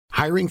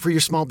Hiring for your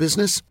small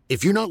business?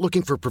 If you're not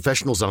looking for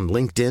professionals on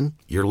LinkedIn,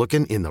 you're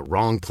looking in the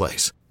wrong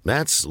place.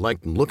 That's like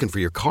looking for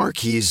your car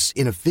keys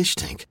in a fish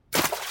tank.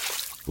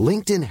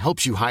 LinkedIn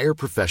helps you hire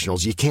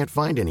professionals you can't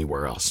find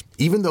anywhere else,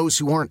 even those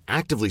who aren't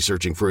actively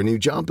searching for a new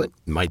job but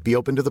might be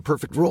open to the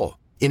perfect role.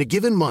 In a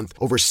given month,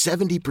 over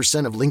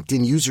 70% of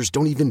LinkedIn users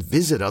don't even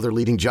visit other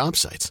leading job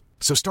sites.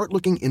 So start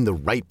looking in the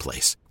right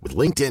place. With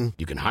LinkedIn,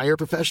 you can hire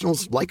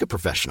professionals like a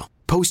professional.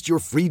 Post your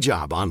free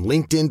job on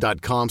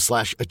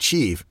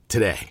linkedin.com/achieve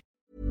today.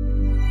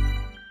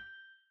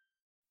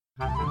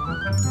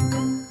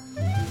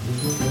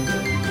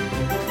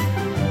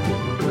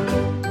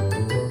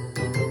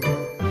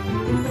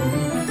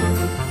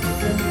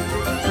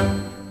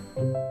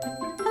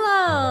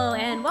 Hello,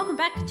 and welcome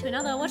back to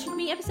another Watch With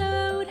Me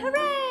episode.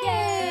 Hooray!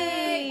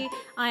 Yay!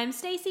 I'm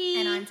Stacey.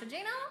 And I'm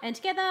Georgina. And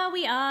together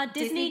we are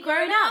Disney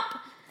Grown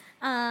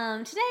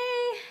Up. Today,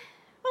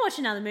 we'll watch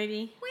another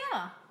movie. We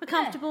are. We're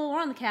comfortable,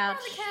 we're on the couch.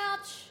 We're on the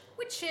couch.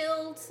 We're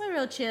chilled. We're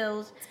real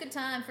chilled. It's a good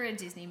time for a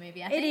Disney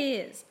movie, I think. It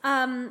is.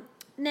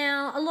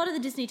 Now, a lot of the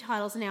Disney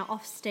titles are now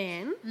off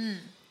Stan.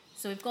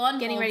 So we've gone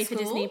Getting old ready school.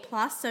 for Disney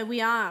Plus. So we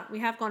have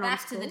gone Back old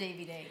school. to the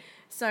DVD.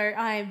 So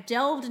I've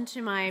delved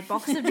into my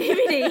box of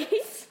DVDs.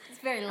 It's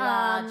very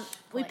large.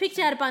 We picked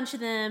out a bunch of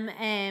them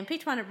and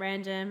picked one at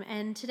random.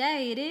 And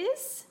today it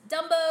is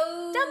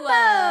Dumbo.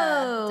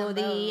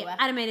 The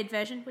animated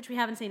version, which we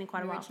haven't seen in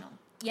quite a while. Original.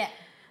 Yeah.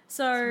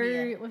 So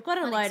be a we've got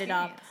it fun loaded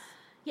up. experience.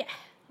 Yeah.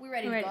 We're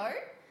ready to go.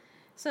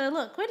 So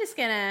look, we're just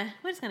gonna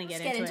get Let's into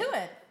get into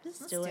it.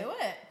 Let's Let's do do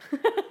it.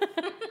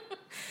 it.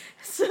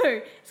 So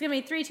it's gonna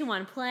be 3, 2,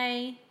 1,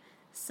 play.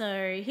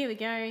 So here we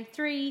go.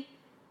 3,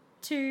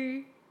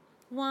 2,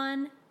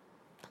 1,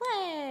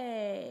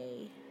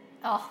 play.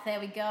 Oh, there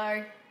we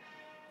go.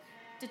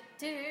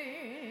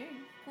 Do-do.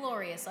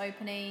 Glorious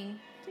opening.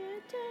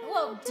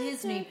 Walt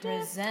Disney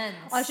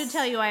presents. I should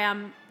tell you,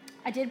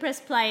 I did press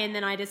play and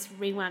then I just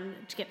rewound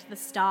to get to the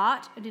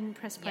start. I didn't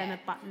press play on the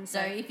button. So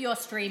if you're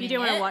streaming do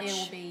wanna it, watch- it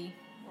will be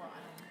right.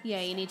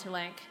 Yeah, you need to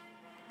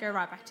go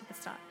right back to the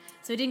start.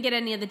 So we didn't get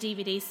any of the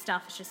DVD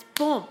stuff. It's just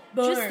boom,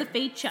 Boom. just the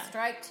feature.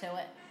 Straight to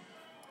it.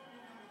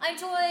 I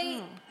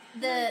enjoy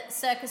the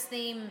circus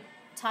theme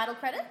title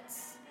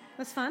credits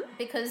That's fun.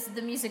 because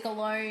the music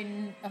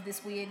alone of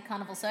this weird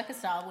carnival circus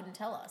style wouldn't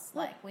tell us.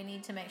 Like, we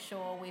need to make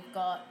sure we've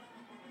got,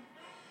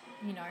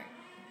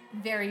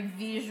 very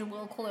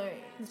visual clues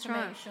That's to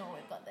right. make sure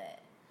we've got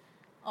that.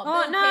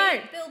 Oh, no.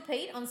 Bill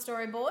Pete on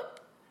storyboard.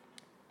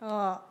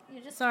 Oh,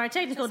 You just sorry,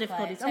 technical just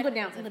play. difficulties. I'm good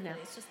now. Technical I'm good now.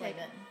 difficulties, Just leave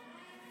it.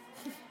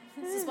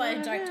 This is why I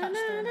don't touch the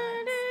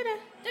remotes.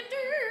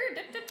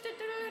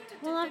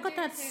 Well, I've got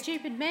that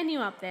stupid menu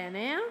up there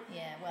now.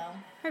 Yeah, well,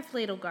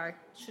 Hopefully it'll go.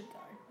 should go.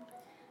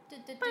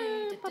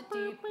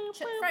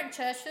 Frank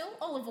Churchill,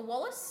 Oliver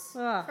Wallace,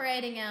 Ah.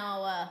 creating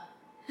our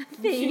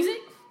Theme.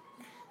 music.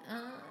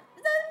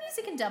 The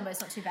music in Dumbo's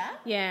not too bad.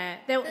 Yeah,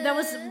 that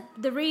was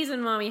the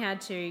reason why we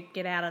had to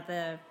get out of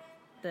the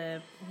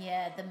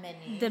Yeah, the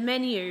menu.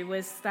 menu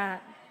was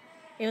that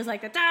it was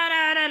like the da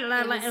da da da.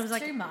 It It was was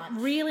like too much.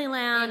 really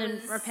loud It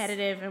and was-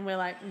 repetitive, and we're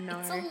like, no.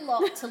 It's a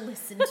lot to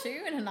listen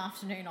to in an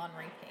afternoon on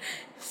repeat.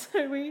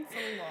 So we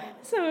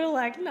It's a lot. were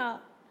like, no.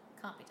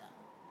 Can't be done.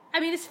 I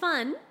mean, it's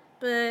fun,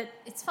 but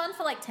It's fun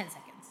for like 10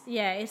 seconds.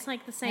 yeah, it's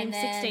like the same And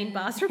then- 16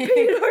 bars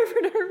repeated over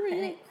and over And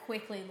again. it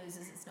quickly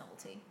loses its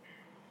novelty.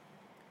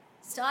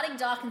 Starting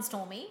dark and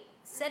stormy,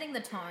 setting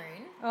the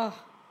tone. Oh,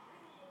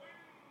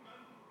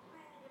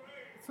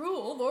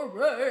 Through the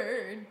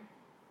rain.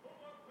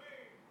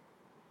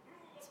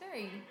 It's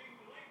very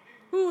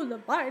ooh, the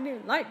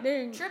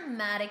lightning.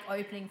 dramatic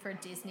opening for a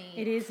Disney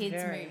It is kids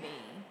very. movie.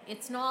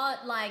 It's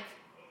not like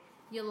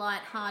your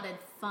light-hearted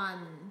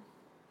fun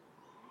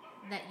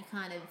that you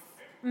kind of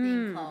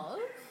think of.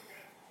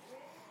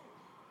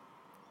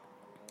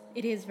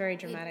 It is very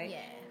dramatic.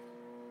 Yeah.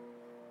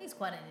 It's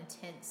quite an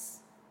intense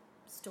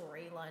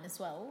storyline as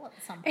well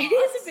at some It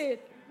parts. is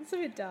it's a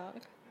bit dark.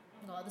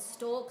 Oh, the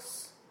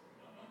storks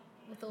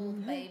with all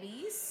the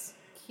babies.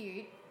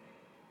 Cute.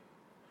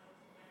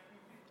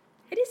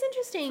 It is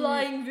interesting.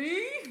 Flying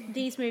V.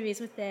 These movies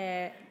with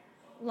their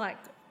like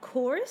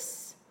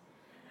chorus,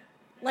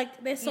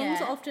 like their songs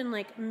Yeah. are often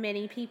like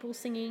many people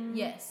singing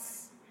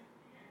Yes.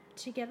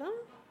 together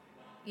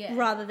Yeah.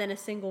 rather than a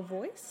single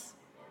voice.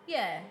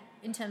 Yeah.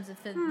 In terms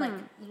of the like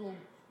little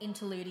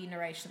interlude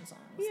narration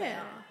songs. they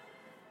Yeah. are.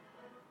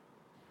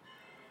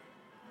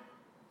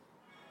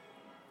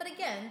 But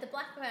again, the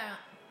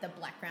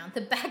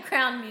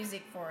background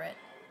music for it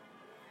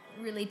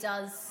really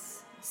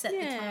does set the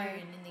Yeah. tone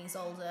in these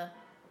older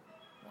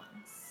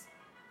ones.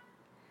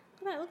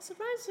 That looks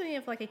reminds me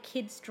of like a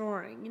kid's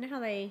drawing. You know how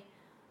they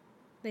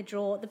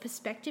draw the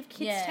perspective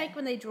kids Yeah. take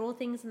when they draw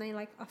things and they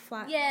like are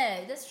flat.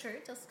 Yeah, that's true.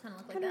 It does kind of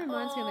look like Kinda that.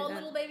 reminds me of that.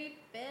 Little baby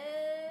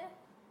bear.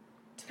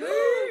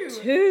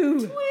 Two.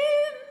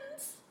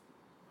 Twins.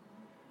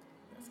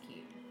 That's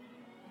cute.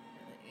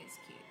 That is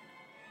cute.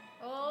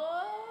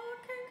 Oh,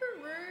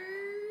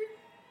 kangaroo.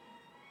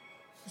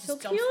 So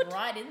Just jumps cute.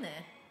 right in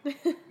there.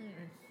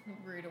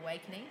 Rude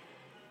awakening.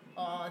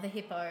 Oh, the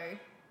hippo.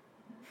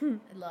 I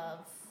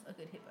love a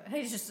good hippo.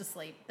 He's just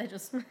asleep. They're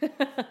just... yeah.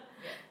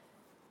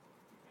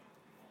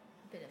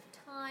 Bit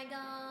of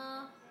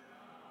tiger.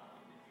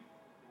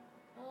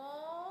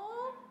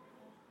 Oh.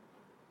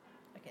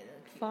 Okay,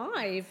 they're cute.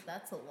 5.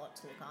 That's a lot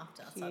to look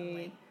after Cute.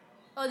 suddenly.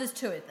 Oh, there's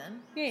 2 of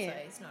them. Yeah. So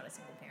he's not a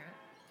single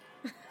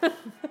parent.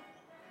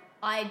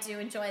 I do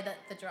enjoy that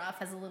the giraffe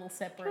has a little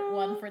separate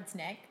one for its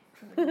neck.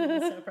 A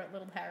little separate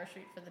little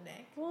parachute for the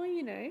neck. Well,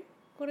 you know,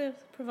 got to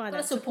provide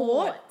Got that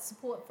support.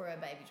 Support for a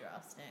baby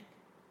giraffe's neck.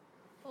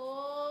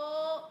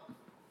 Oh.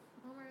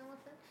 Mama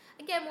elephant.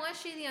 Again, why is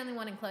she the only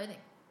one in clothing?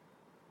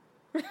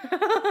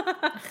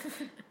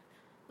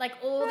 Like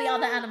all the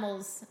other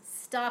animals,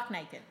 stark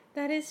naked.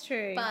 That is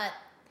true. But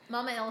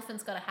Mama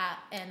elephant's got a hat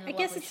and I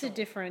guess it's to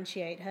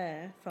differentiate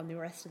her from the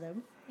rest of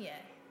them. Yeah.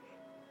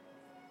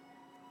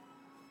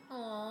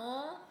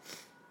 Aww.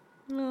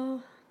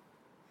 Oh,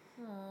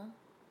 Aww.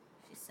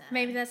 She's sad.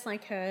 maybe that's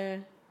like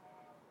her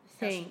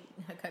thing.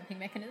 Her coping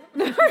mechanism.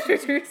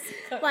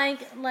 like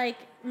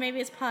maybe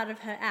it's part of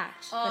her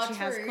act that she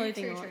has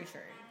clothing on.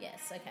 True.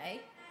 Yes, okay.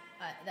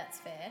 That's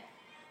fair.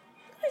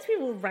 Those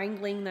people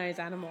wrangling those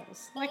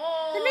animals, like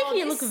Oh, they're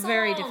making it look this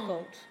very song.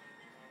 difficult.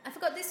 I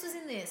forgot this was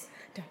in this.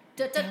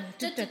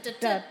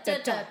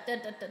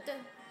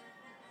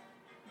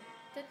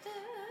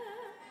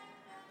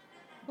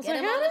 Also, Get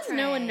 'em how on the does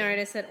no one train.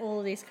 notice that all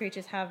of these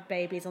creatures have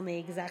babies on the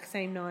exact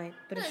same night,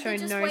 but have they're shown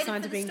just no waiting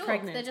signs for of the being stalk.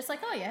 pregnant? They're just like,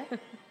 oh yeah.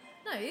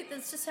 No,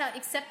 that's just how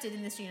accepted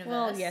in this universe.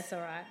 Well, yes, all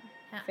right.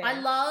 Fair. I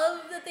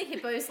love that the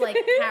hippo's like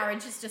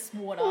carriage is just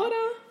water.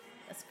 Water.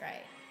 That's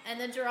great. And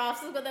the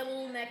giraffes have got their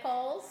little neck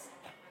holes.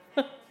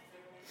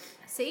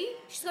 See?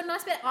 She's got a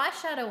nice bit of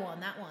eyeshadow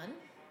on, that one.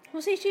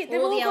 Well, see, they've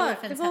All all the got,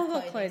 elephants they've all have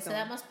got clothing, clothes so on.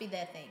 that must be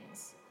their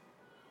things.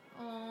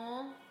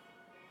 Aww.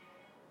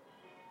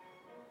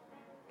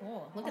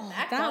 Oh, look at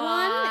that That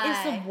guy. one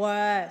is the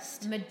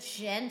worst.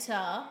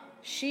 Magenta.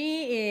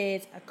 She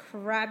is a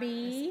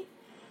crabby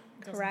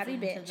Doesn't fit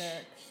into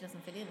bitch. She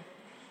doesn't fit in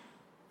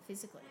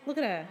physically. Look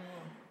at her.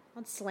 Oh.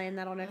 I'd slam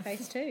that on her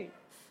face too.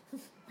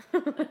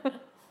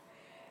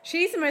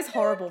 She's the most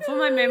horrible. From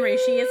my memory,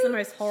 she is the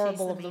most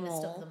horrible She's of the them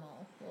meanest all. of them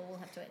all. Well, we'll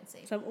have to wait and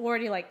see. So I'm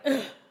already like,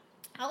 ugh.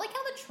 I like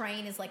how the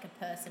train is like a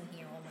person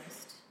here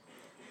almost.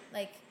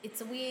 Like, it's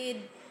a weird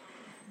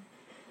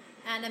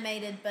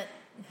animated but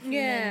human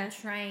Yeah.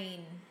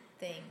 train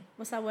thing.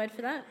 What's that word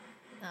for that?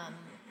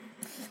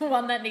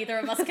 One that neither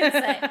of us can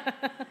say.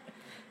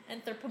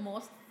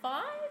 Anthropomorphized?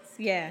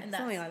 Yeah, And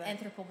that's something like that.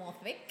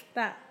 anthropomorphic.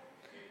 That.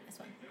 This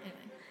one. Anyway.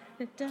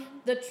 The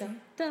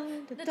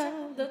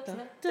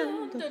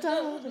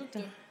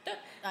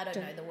I don't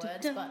know the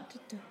words, but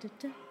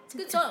it's a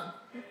good song.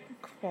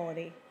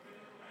 Quality.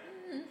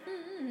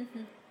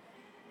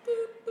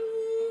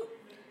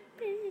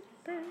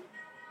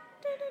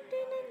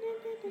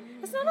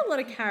 There's not a lot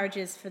of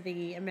carriages for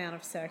the amount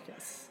of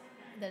circus.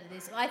 That it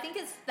is. I think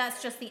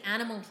that's just the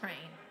animal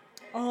train.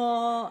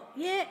 Oh,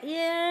 yeah,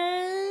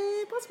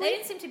 They possibly.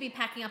 didn't seem to be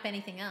packing up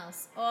anything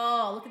else.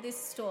 Oh, look at this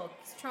stork.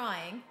 He's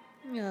trying.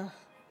 Ugh.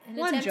 An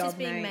One attempt job, is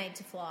being made. made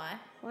to fly.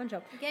 One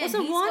job. Again,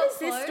 Also, he's why got does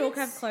this stork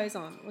clothes. have clothes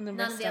on when the None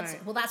rest of the others.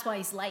 don't? Well, that's why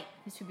he's late.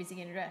 He's too busy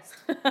getting dressed.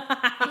 He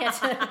had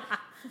to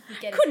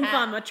get his Couldn't hat.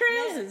 find my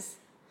trousers.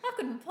 Yeah. I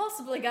couldn't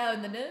possibly go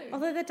in the nude.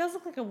 Although that does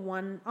look like a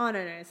one. Oh, no,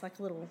 it's like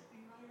a little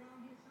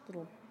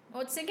Oh,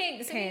 it's sinking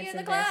pants in the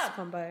and cloud. vest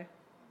combo.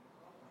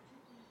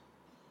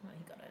 Oh,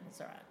 he got it.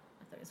 It's all right.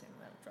 I thought he was going to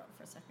let it drop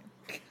for a second.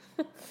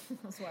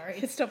 I was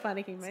worried. Stop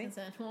panicking, mate.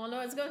 Concerned. Oh no,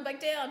 it's going back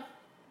down.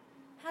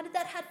 How did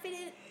that hat fit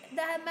in?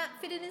 That map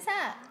fit in his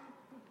hat?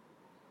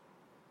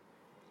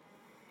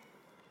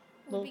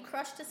 Would be Look.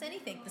 crushed as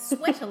anything. The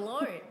sweat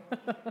alone.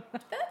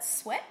 That's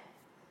sweat.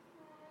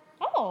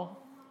 Oh.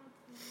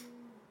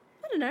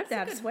 I don't know if they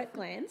have good- sweat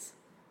glands.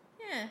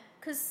 Yeah,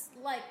 because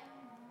like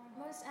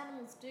most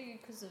animals do,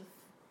 because of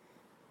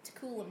to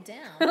cool them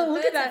down.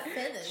 Look at Birds have that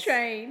feathers.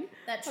 train.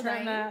 That on that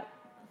train. map.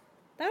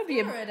 That would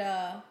be Or a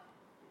it,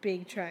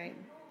 big train.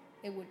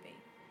 it would be.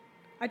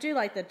 I do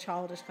like the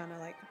childish kind of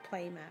like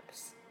play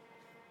maps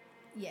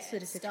Yeah.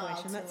 sort of style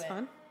situation. to That's it.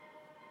 fun.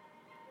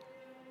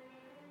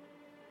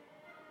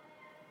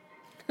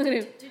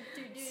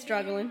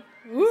 Struggling.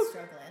 Woo.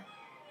 Struggling.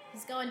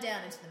 He's going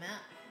down into the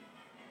map.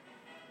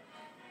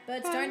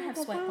 Birds don't have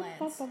sweat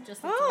glands.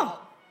 Just the Oh.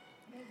 top.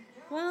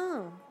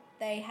 Wow.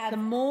 They have The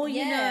more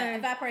you know.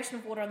 evaporation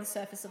of water on the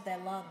surface of their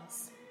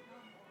lungs.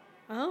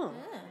 Oh.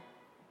 Yeah.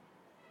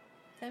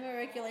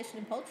 Thermoregulation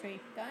in poultry,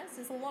 guys.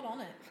 There's a lot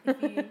on it.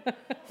 If you,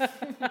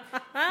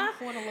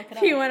 want to look it If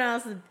up. you want to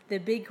ask the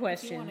big If you want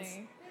questions,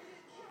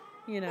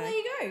 to. you know. Well, there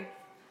you go.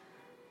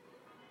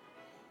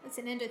 It's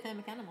an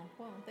endothermic animal.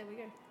 Well, there we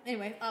go.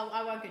 Anyway,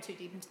 I won't go too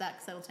deep into that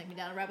because that'll take me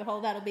down a rabbit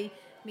hole. That'll be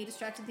me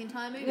distracted the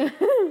entire movie.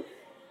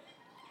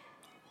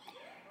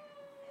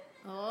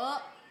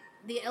 Oh,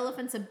 the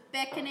elephants are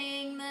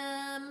beckoning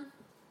them.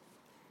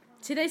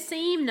 Do they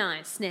seem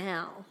nice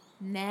now?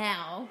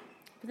 Now.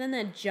 But then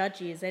they're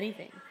judgy as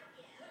anything.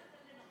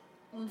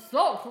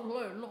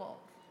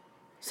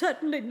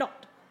 Certainly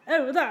not.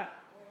 Over there.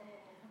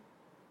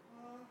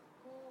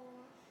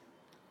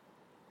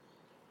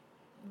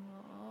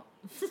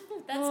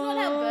 That's not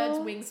how birds'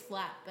 wings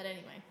flap, but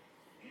anyway.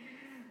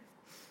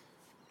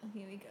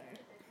 Here we go.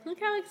 Look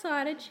how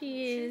excited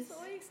she is. She's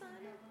so excited.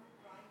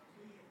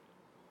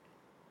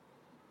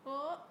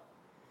 Oh.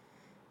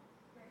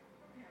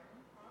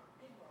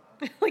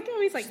 Like, oh,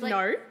 he's like, She's like,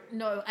 no.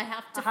 No, I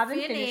have to I haven't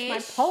finished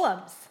my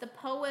poems. The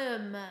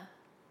poem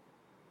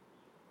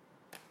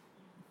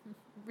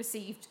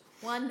received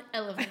 1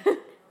 elephant.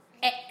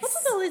 X. What's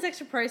with all these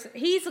extra process?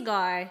 He's the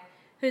guy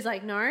who's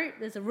like, no,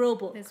 there's a rule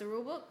book. There's a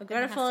rule book. I've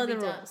got to follow the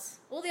done. rules.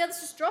 All the others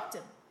just dropped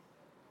him.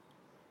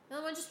 The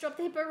other one just dropped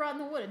the hippo right in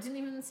the water. Didn't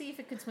even see if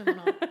it could swim or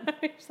not.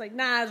 She's like,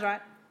 nah, that's right.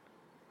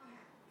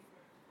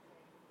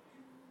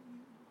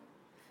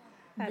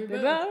 Happy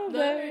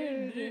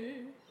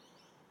birthday.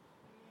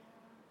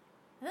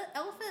 The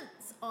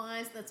elephant's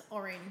eyes that's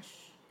orange.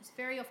 It's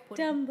very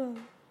off-putting. Dumbo.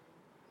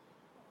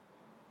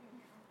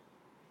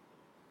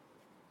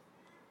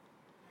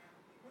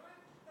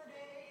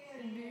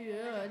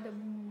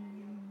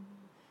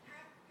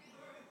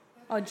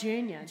 Oh,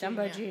 Junior.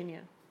 Dumbo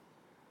Junior.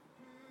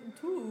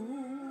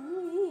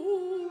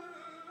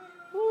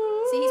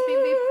 See, he's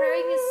been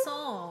preparing his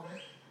song.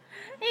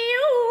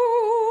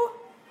 Ew.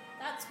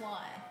 That's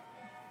why.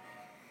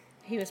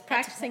 He was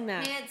practicing Had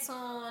that. to put pants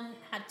on,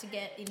 had to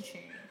get in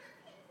tune.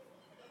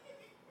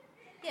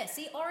 Yeah,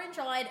 see,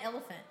 orange-eyed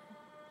elephant.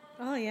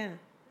 Oh, yeah.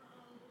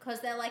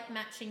 Because they're like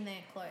matching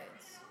their clothes.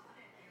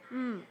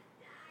 Mm.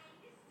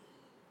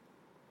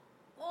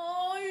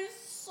 Oh, he's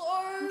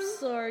so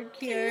So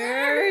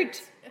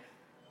cute.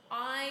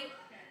 I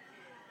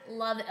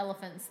love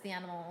elephants, the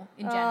animal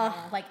in general.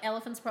 Like,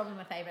 elephants probably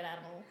my favorite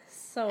animal.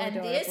 So And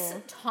adorable. this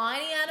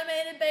tiny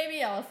animated baby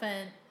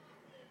elephant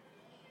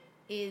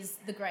is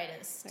the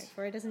greatest. Wait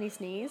for it, doesn't he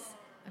sneeze?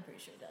 I'm pretty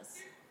sure it does.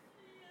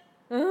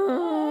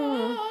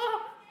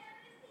 Oh.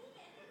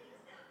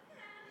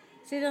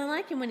 See, they don't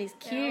like him when he's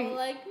They're cute. all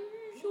like,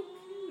 so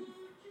cute.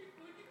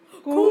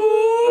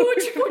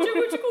 Cooch. Coochie,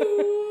 coochie,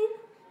 coo.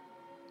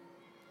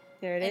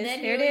 There it is. And then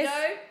here here it we is.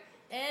 go.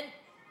 And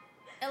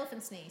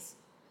elephant sneeze.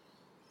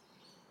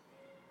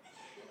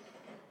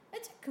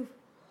 That's cool.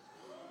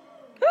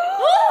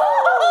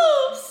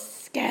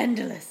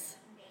 Scandalous.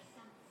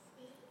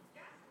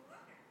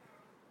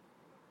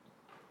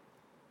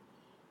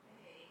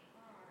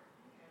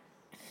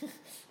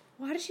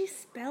 Why did she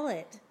spell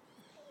it?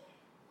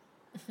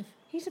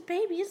 He's a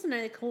baby. He doesn't know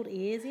they're called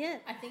ears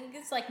yet. I think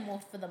it's like more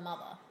for the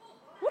mother.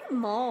 What a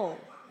mole.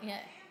 Yeah.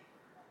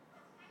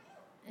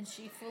 And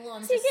she full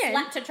on See, just again,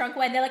 slapped her trunk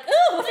away and they're like,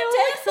 ooh, what They're a all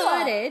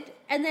temper. excited,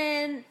 and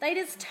then they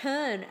just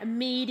turn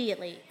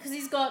immediately. Because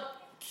he's got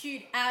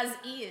cute as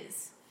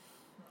ears.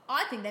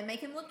 I think they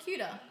make him look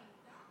cuter.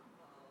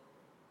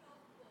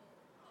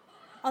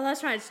 Oh,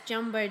 that's right. It's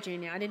Jumbo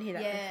Junior. I didn't hear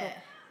that Yeah.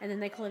 before. And then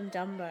they call him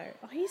Dumbo.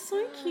 Oh, he's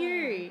so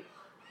cute.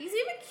 He's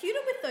even cuter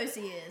with those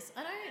ears.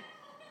 I don't...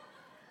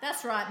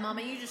 That's right,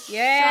 Mama. You just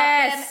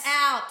Yes. shut them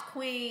out,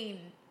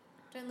 Queen.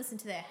 Don't listen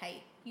to their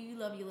hate. You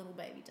love your little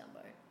baby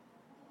Dumbo.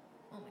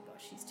 Oh my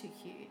gosh, she's too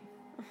cute.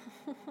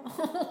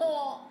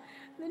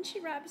 And then she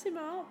wraps him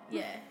up.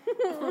 Yeah.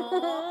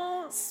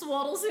 Aw.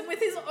 Swaddles him with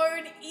his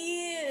own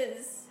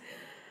ears.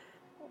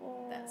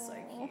 That's so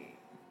cute.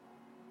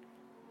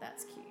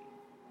 That's cute.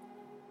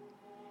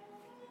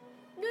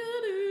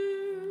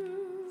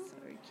 So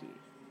cute.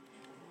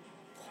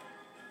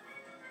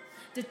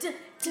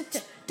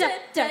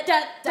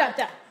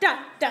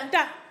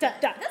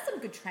 That's some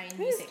good train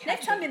music.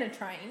 Next time in a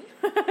train,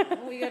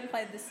 we're going to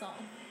play this song.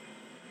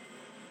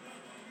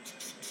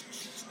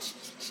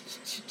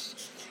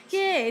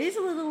 Yeah, it is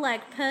a little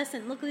like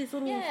person. Look at his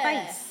little Yeah.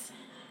 face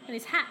and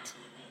his hat.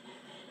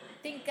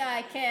 Think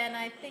I can,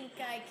 I think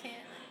I can,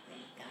 I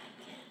think I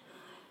can.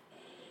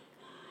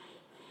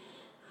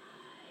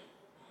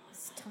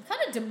 It's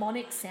kind of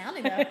demonic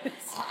sounding though. I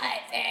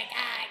think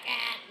I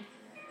can.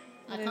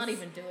 I can't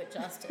even do it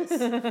justice.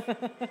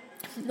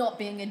 Not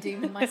being a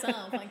demon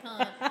myself, I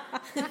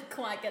can't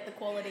quite get the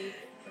quality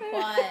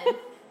required.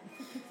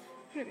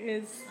 It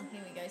is. Oh,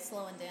 here we go,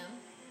 slowing down.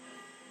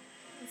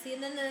 And see,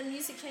 and then the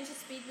music changes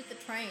speed with the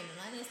train,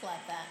 and I just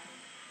like that.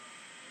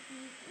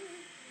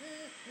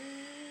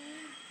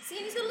 See,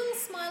 and he's got a little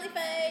smiley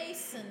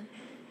face, and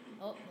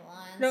oh, the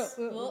lines. No,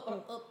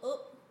 Oh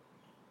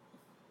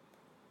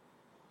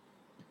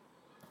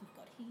my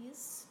god, he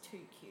is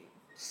too cute.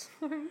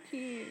 So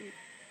cute.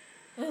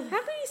 How can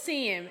you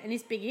see him and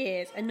his big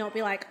ears and not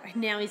be like,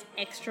 now he's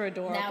extra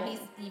adorable? Now he's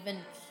even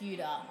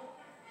cuter.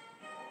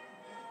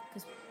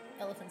 Because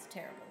elephants are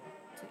terrible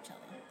to each other.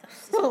 That's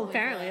just Well, what we've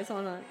apparently learned. it's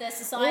on a... Their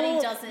society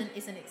Oh.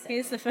 isn't acceptable.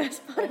 Here's the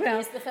first part Here's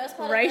about the first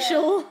part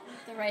racial, of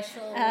the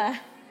racial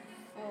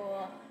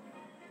or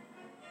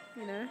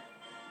you know,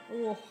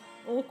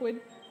 awkward.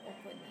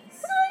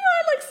 awkwardness. Oh,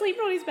 yeah, like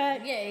sleeping on his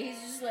back. Yeah, he's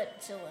just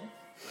like chilling.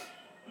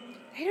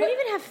 They don't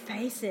even have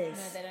faces.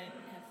 No, they don't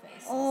have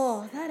faces.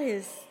 Oh, that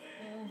is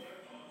Oh.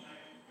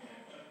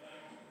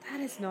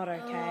 not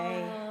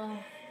okay. Oh.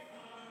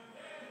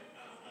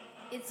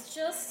 It's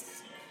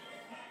just,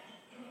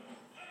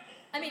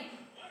 I mean,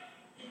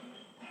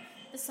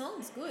 the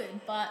song's good,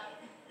 but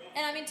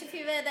And I mean, to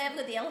be fair, they have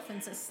the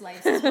elephants as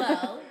slaves as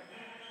well.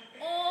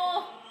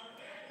 Oh,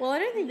 Well, I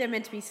don't think they're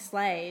meant to be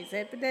slaves,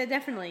 but they're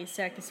definitely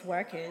circus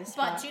workers.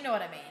 but you know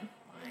what I mean.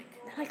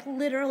 like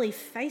literally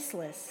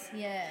faceless.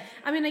 Yeah,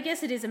 I mean, I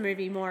guess it is a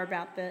movie more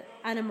about the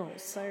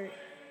animals, so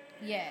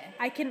yeah.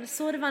 I can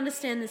sort of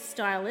understand the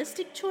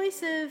stylistic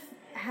choice of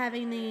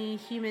having the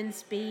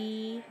humans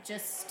be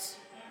Just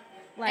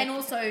like. and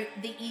also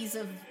the ease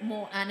of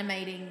more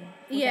animating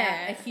without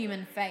Yeah. a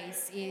human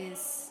face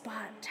is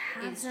but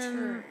have is them.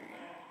 true.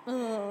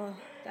 Oh,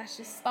 that's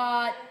just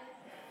But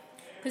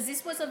because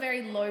this was a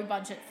very low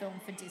budget film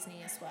for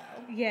Disney as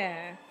well.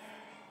 yeah.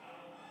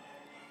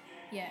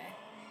 Yeah.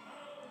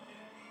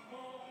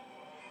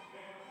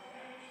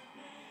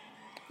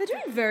 They're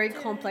doing very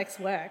complex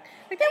work.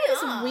 Like they were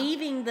just are.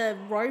 weaving the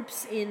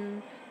ropes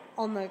in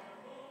on the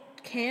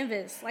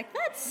canvas. Like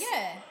that's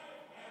Yeah.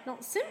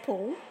 not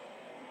simple.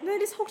 They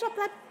just hooked up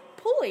that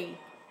pulley.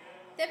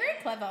 They're very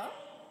clever.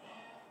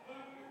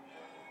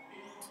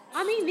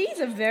 I mean, these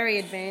are very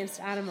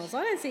advanced animals.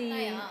 I don't see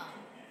They are.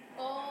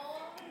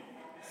 Oh,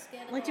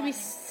 scared of like the to be lightning.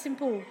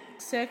 simple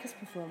circus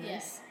performers.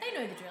 Yes, they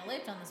know the drill.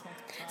 They've done this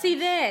multiple times.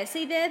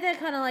 See there, they're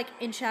kind of like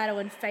in shadow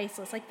and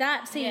faceless. Like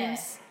that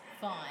seems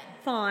Yeah, fine.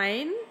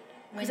 fine.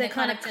 When 'Cause they're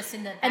kind of just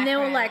in the and they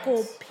were like all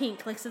background.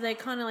 pink, like so they're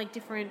kind of like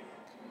different.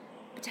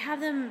 But to have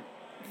them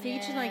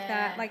featured like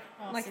that, Yeah. like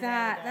Oh, like see, there we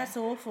that, go. that's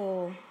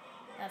awful.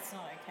 That's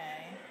not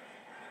okay.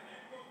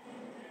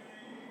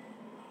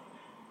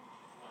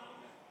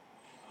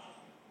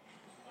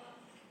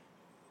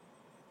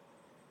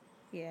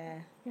 Yeah.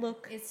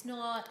 Look. It's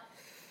not.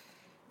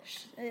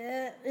 Uh,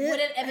 Would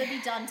it ever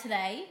be done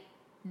today?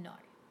 No.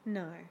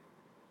 No.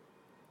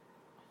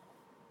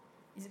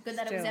 Is it good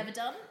that it was Still. ever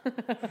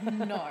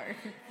done? No.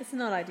 It's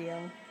not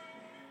ideal.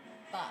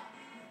 But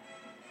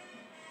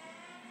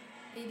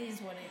it is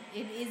what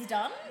it is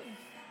done.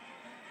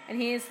 And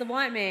here's the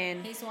white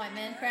man He's a white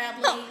man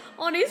proudly.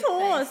 on his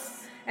horse.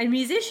 face. And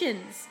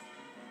musicians.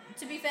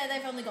 To be fair,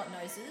 they've only got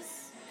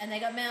noses and they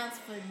got mouths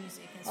for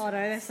music. Oh no,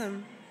 there's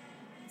some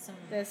some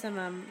people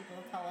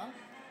of colour.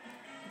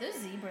 Those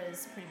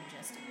zebras pretty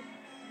majestic.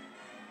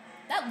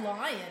 That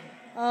lion.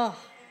 oh.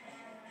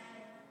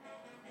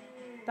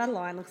 That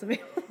lion looks a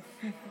bit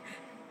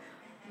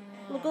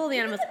Look all the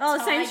Even animals. the Oh,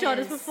 same shot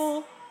as tigers.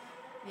 before.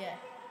 Yeah.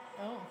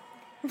 Oh.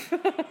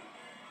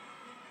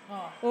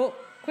 Oh. Oh,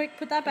 quick,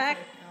 put that back.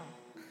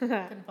 Oh.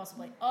 Couldn't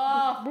possibly.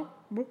 Oh.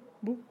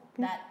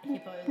 That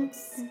hippo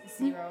looks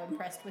zero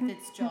impressed with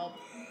its job.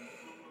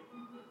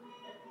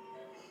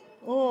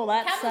 Oh,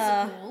 that's Camels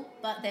are cool,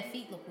 but their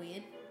feet look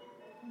weird.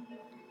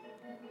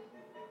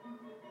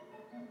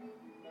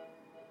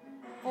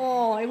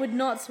 Oh, it would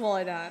not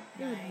swallow that.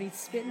 It would be No,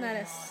 spitting it would that not.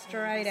 It would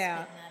straight be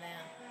out. spitting that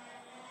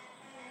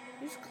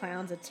out. These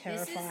clowns are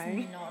terrifying.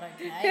 This is not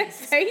okay. Their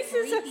This is faces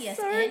creepy are as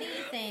so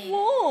anything.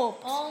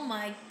 warped. Oh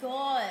my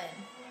god.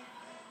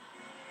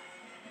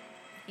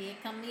 Here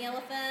come the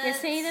elephants. You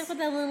see, they've got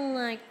their little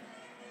like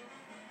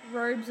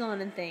robes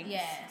on and things.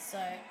 Yeah,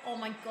 so, oh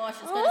my gosh,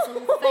 it's got this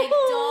little fake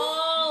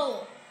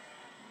doll.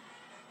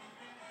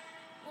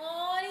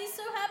 Oh, and he's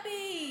so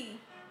happy.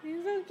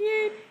 He's so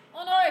cute.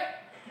 Oh no,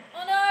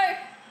 oh no.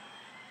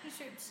 He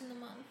trips in the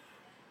mud.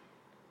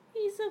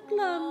 He's so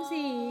clumsy.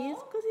 Aw.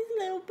 It's because he's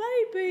a little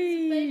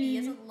baby. Baby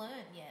hasn't learned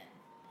yet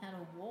how to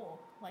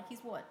walk. Like, he's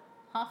what,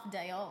 half a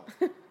day old.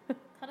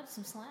 Cut up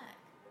some slack.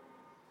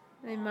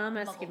 My mum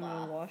has to Bubble give him a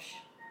bath. wash.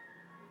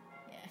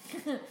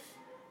 Yeah.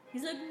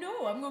 He's like,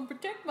 no, I'm going to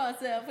protect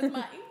myself with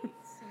my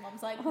eats. And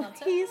Mum's like, Oh, not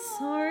so he's fast.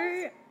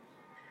 so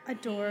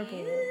adorable. He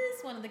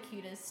is one of the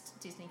cutest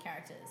Disney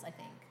characters, I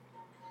think.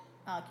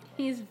 Arguably.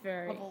 He's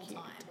very of all cute.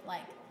 time.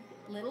 Like,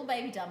 little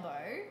baby Dumbo.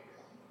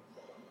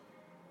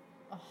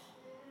 Oh.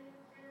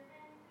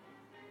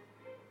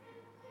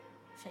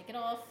 Shake it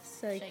off.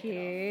 So Shake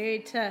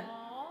It cute. off.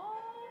 Aw.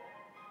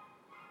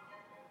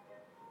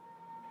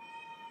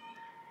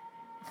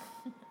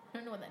 I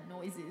don't know what that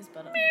noise is,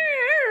 but what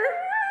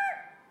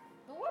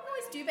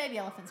noise do baby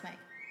elephants make?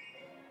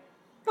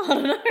 I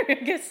don't know. I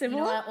guess You know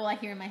similar. what? All I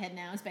hear in my head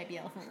now is baby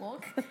elephant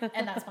walk,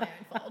 and that's my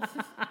own fault.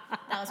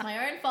 That was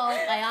my own fault.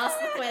 I asked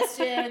the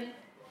question,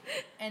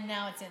 and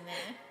now it's in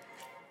there.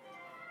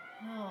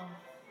 Oh.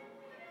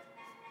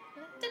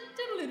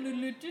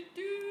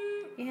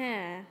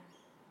 Yeah.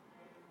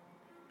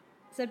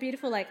 It's a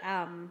beautiful, like,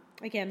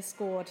 again,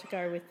 score to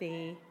go with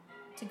the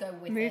To go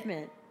with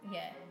movement. it.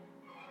 Yeah.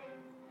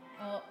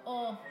 Oh,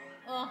 oh,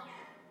 oh.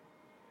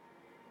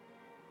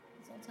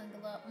 It's all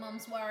tangled up.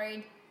 Mum's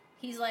worried.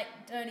 He's like,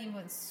 don't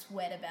even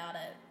sweat about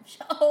it.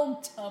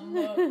 Oh,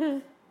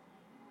 Dumbo.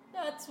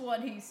 That's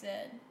what he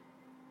said.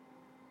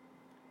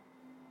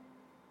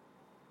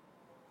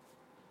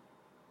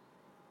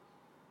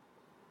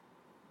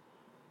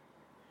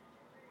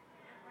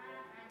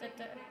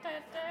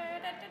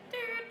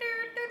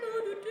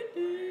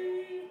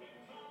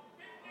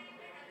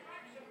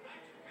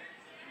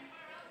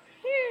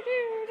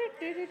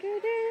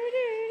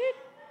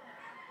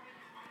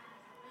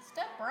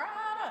 Step right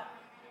up.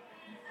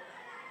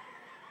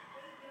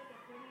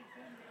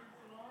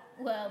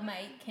 Well,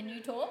 mate, can you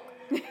talk?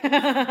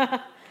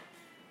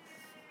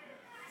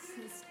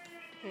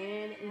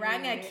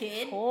 Ranger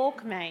kid.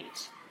 Talk,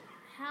 mate.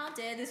 How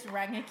dare this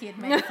Ranger kid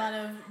make fun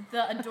of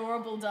the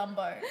adorable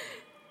Dumbo?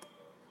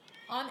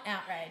 I'm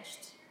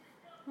outraged.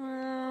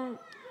 Well,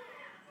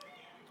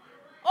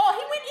 Oh,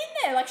 he went in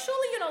there. Like,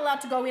 surely you're not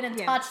allowed to go in and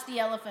Yeah. touch the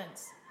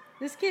elephants.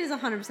 this kid is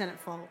 100% at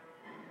fault.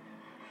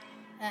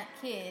 That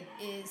kid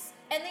is...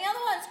 And the other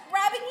one's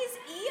grabbing his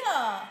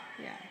ear.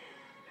 Yeah.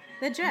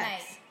 They're jerks.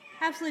 Mate.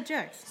 Absolute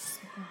jerks.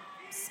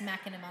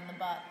 Smacking him on the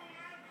butt.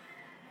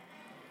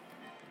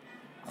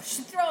 I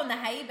should throw in the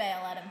hay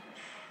bale at him.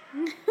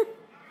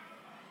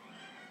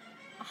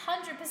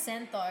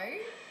 100% though.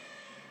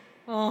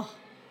 Oh.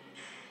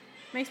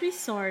 Makes me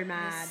so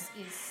mad.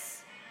 It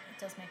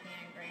does make me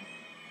angry.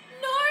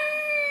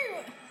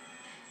 No!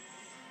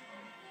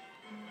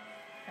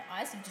 Her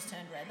eyes have just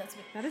turned red. That's a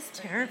bit That is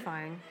creepy.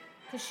 terrifying.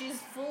 Because she's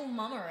full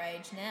mama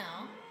age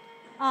now.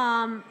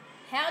 As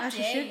How dare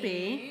she should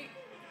be.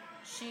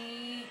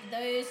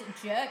 Those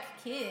jerk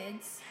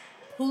kids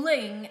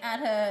pulling at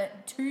her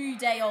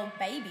 2-day-old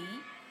baby.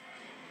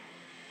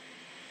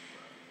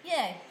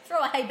 Yeah, throw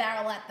a hay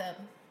barrel at them.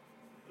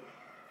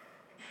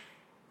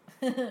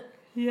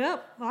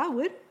 Yep, I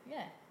would.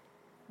 Yeah.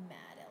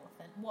 Mad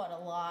elephant. What a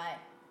lie.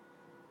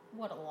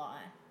 What a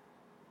lie.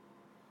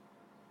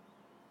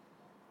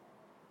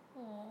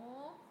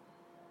 Aww.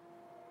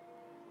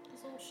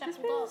 It's all This shackled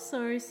feels up.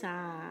 so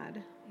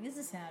sad. It is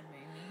a sad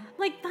movie.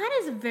 Like, that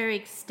is a very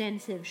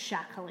extensive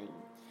shackling.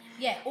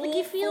 Yeah, all Like,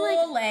 you feel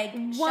four like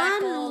leg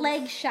one shackled.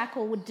 leg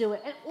shackle would do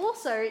it. And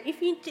also,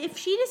 if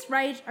she just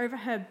raged over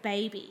her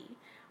baby,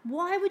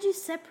 why would you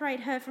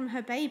separate her from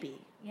her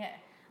baby? Yeah.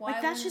 Why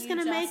Like, that's wouldn't just you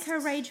going to make her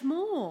rage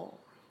more.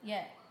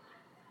 Yeah.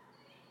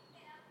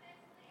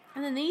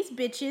 And then these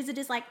bitches are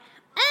just like,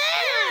 I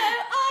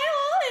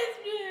always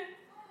knew.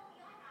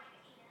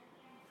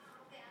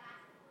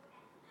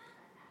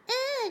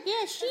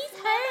 yeah, she's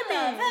Love. her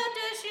How baby.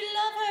 does she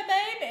love her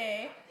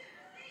baby?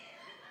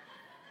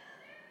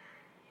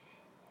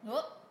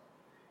 Whoop.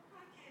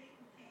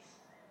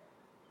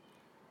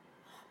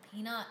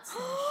 Peanuts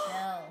in a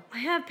shell. I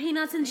have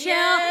peanuts and shell.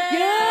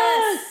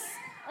 Yes!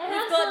 I We've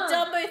have got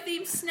some. Dumbo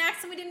themed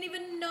snacks and we didn't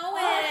even know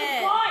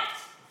I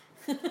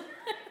it.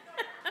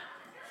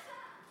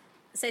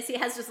 Stacey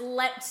has just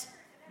leapt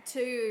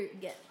to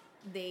get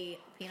the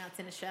peanuts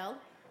in a shell,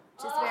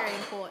 which is very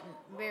important.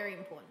 Very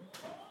important.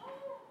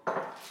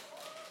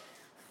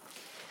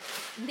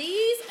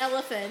 These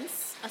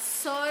elephants are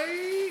so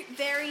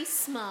very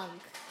smug.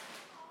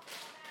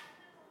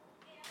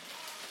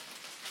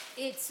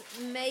 It's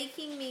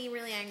making me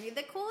really angry.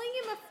 They're calling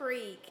him a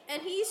freak,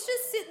 and he's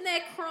just sitting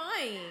there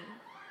crying.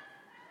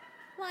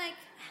 Like,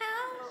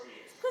 how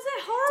Because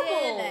they're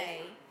horrible. dare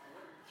they?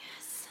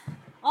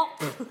 Oh,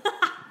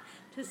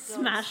 just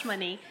smash my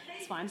knee.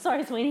 It's fine.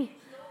 Sorry, Sweeney.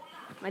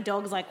 My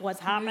dog's like, what's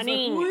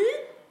happening?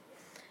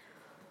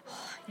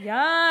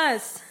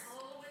 Yes.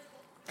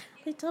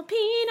 Little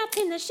peanuts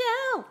in the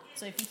shell.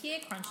 So if you hear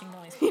crunching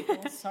noise, people,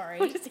 sorry,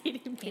 We're just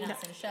eating peanuts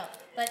peanuts. in a shell.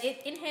 But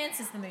it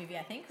enhances the movie,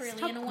 I think, really,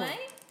 in a Stop way.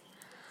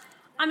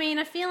 I mean,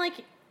 I feel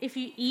like if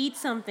you eat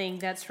something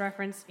that's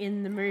referenced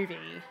in the movie,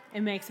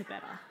 it makes it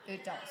better.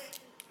 It does.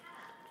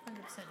 100%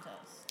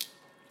 does.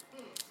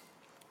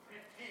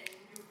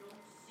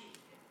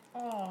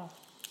 Oh.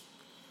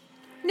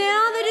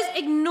 Now they're just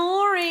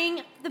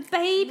ignoring the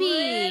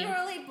baby.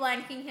 Literally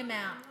blanking him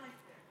out.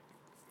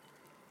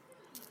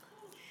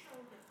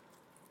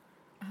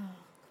 Oh,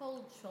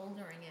 cold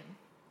shouldering him.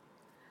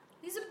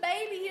 He's a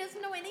baby, he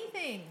doesn't know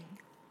anything.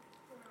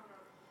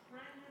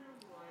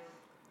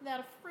 Without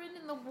a friend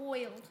in the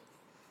wild.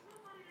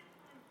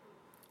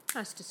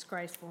 That's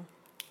disgraceful.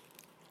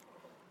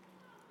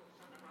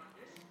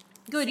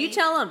 Good, you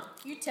tell him.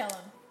 You tell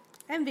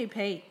him.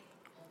 MVP.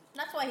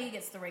 That's why he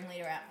gets the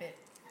ringleader outfit.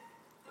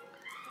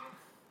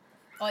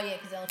 Oh yeah,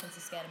 because elephants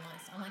are scared of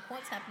mice. I'm like,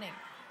 what's happening?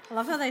 I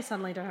love how they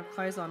suddenly don't have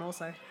clothes on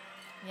also.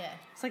 Yeah.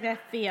 It's like their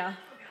fear.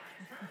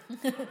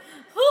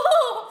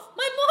 Oh,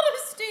 my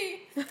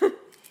modesty!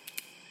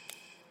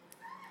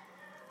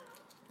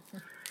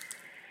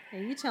 Yeah,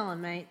 you tell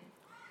him, mate.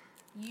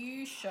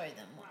 You show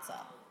them what's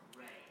up.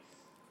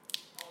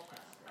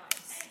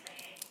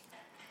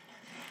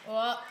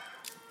 Oh.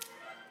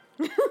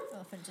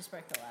 Elephant just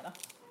broke the ladder.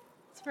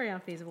 It's very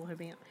unfeasible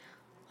hooping up.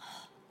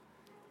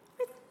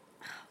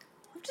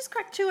 I've just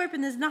cracked 2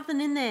 open, there's nothing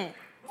in there.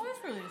 Oh,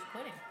 that's really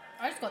disappointing.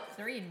 I just got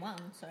 3 in 1,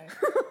 so.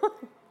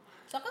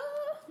 Sucker!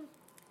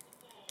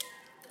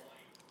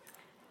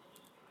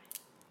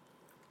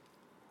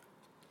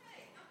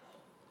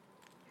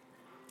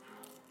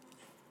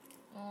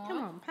 Come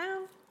on,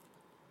 pal.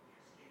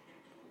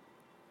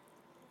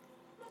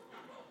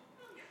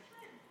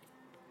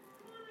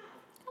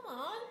 Come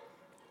on.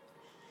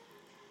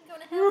 I'm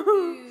going to help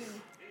you.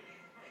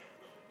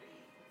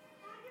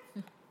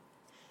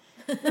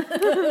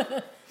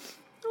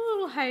 A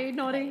little hay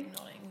nodding.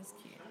 Nodding is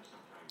cute.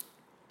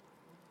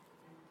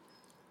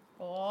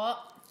 Oh,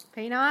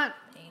 Peanut.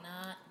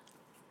 Peanut.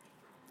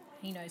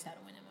 He knows how to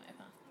win him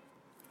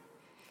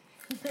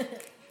over.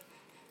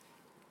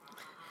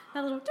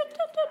 That little.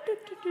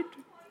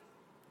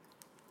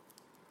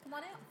 Come Come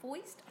on out,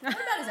 foist. I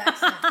forgot about his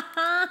accent.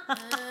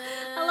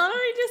 I love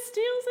how he just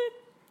steals it.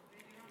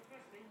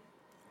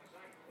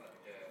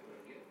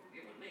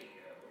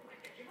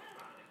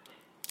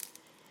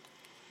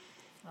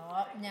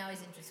 Oh, now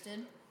he's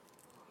interested.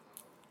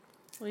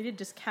 Well, he did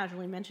just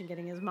casually mention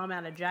getting his mum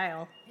out of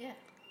jail. Yeah.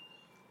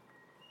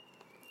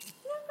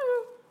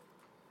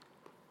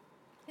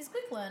 He's a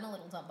quick learner,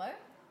 little Dumbo.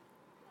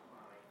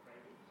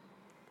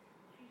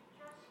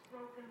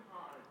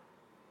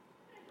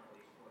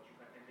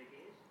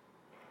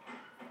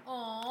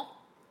 Aww.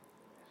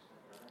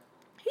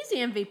 He's the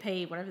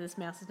MVP, whatever this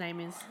mouse's name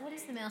is. What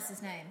is the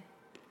mouse's name?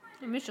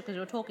 I missed it because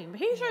you were talking, but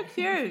he's so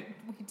cute.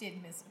 We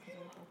did miss it because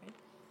we were talking.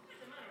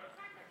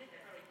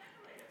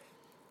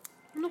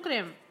 Look at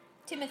him.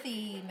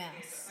 Timothy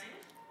Mouse.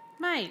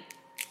 Mate,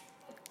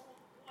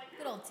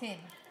 Good old Tim.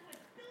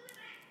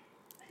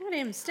 look at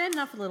him, standing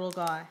up for the little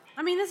guy.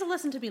 I mean, there's a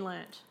lesson to be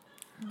learnt.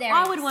 There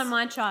I he would is. want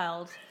my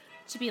child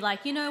to be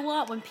like, you know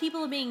what? When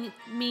people are being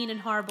mean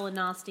and horrible and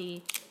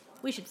nasty,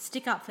 we should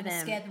stick up for them.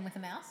 Scare them with a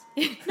mouse.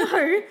 No,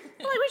 like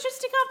we should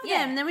stick up for Yeah.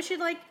 them. And then we should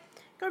like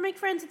go make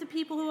friends with the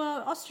people who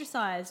are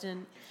ostracized,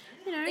 and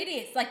you know, It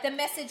is. Like, the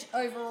message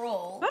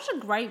overall that's a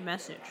great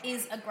message.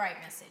 is a great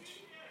message.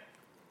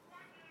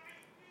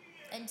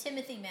 And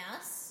Timothy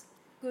Mouse,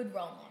 good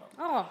role model.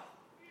 Oh,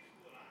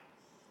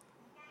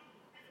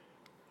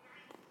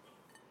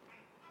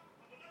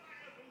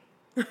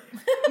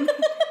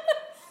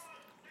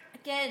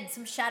 Again,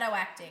 some shadow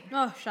acting.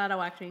 oh,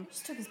 shadow acting.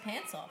 Just took his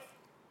pants off.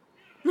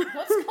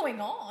 What's going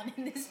on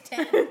in this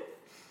town?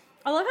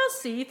 I love how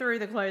see-through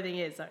the clothing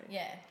is, though.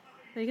 Yeah,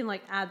 So you can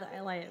like add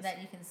the layers.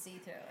 that you can see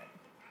through it.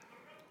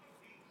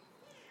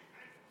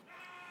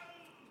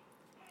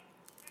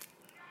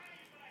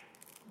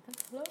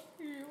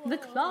 The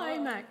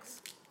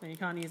climax. Well, you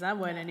can't use that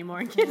word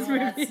anymore in kids' Well,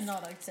 movies. that's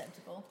not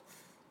acceptable.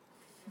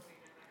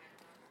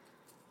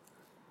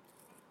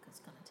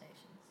 Because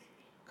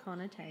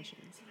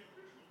Connotations.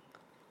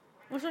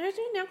 Well, so who's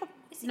he now got?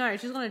 Is he- No,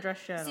 she's got a dress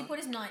shirt So he on. put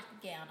his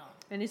nightgown on.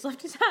 And he's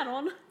left his hat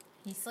on.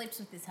 He sleeps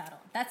with his hat on.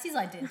 That's his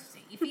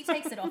identity. If he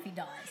takes it off, he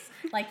dies.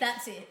 Like,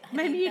 that's it. I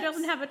Maybe think he that's-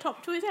 doesn't have a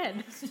top to his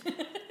head.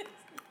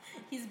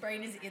 His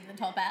brain is in the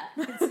top hat.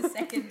 It's a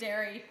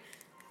secondary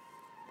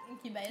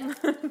incubator.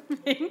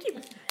 Thank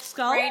you.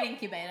 Skull? Brain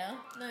incubator.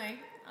 No,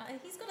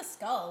 he's got a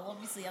skull,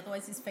 obviously,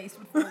 otherwise his face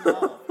would fall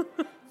off.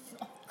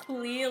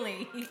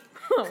 Clearly.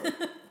 Oh.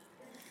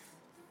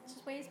 It's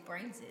just where his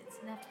brain sits.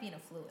 It'd have to be in a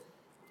fluid.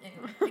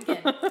 Anyway,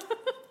 again. There's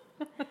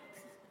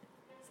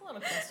a lot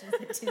of questions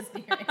that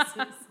Disney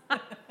raises.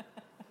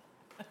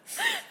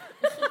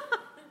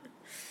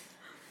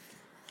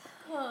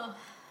 Oh.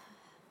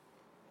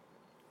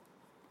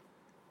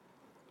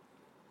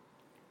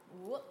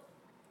 Whoop.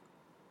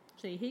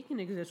 See, he can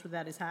exist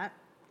without his hat.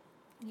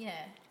 Yeah,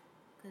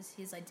 because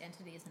his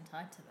identity isn't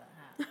tied to that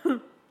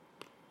hat.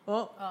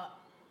 Oh, Oh.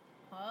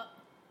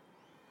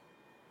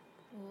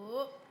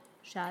 Whoop.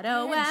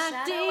 shadow Yeah,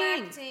 acting. Shadow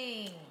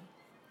acting.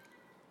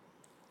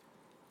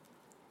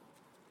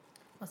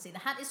 Well, see, the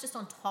hat is just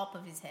on top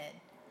of his head.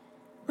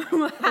 Hats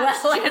Well,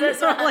 that's right.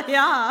 generally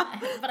are.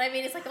 But I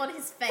mean, it's like on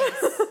his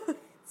face.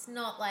 It's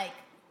not like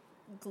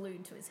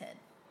glued to his head.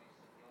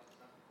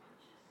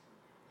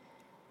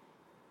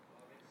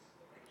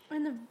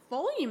 And the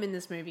volume in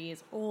this movie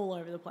is all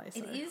over the place.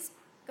 It though. is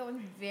going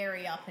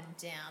very up and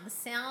down. The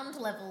sound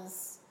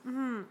levels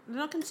They're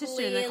not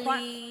consistent. They're quite.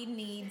 clearly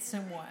need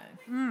some work.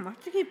 I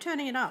have to keep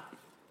turning it up.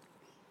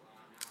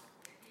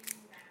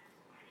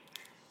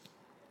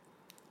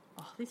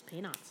 Oh, these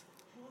peanuts.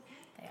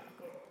 They are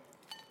good.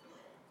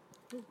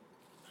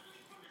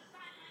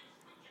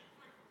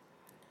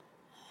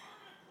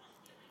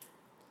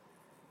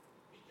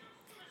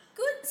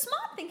 Good,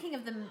 smart thinking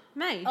of them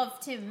Mate. of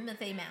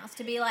Timothy Mouse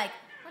to be like,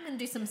 I'm going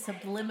to do some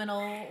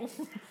subliminal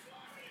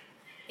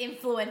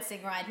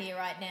influencing right here,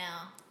 right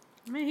now.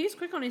 I mean, he's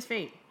quick on his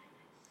feet.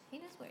 He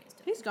knows where he's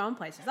doing. He's going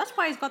places. That's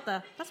why he's got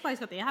the. That's why he's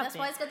got the outfit. That's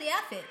why he's got the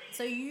outfit.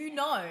 So you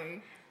know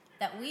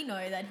that we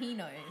know that he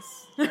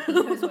knows. That he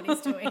knows what he's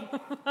doing.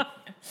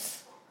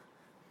 That's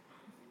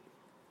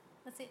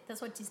it.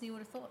 That's what Disney would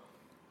have thought.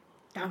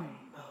 Dumbo.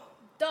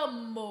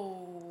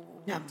 Dumbo.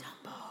 Dumbo.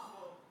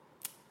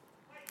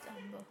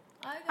 Dumbo.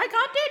 I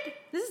got it.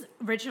 This is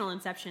original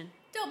Inception,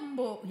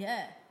 Dumbo.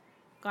 Yeah.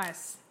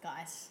 guys.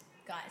 Guys.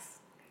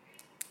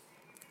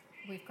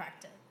 We've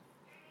cracked it.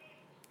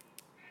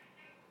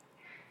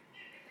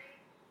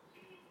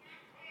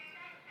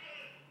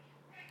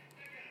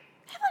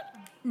 They have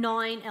like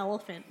 9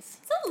 elephants.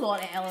 It's a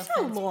lot of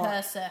elephants lot. per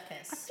I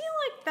circus. feel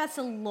like that's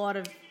a lot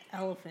of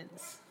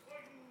elephants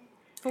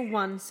for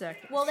one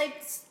circus. Well,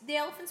 the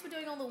elephants were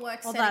doing all the work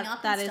Well, setting that-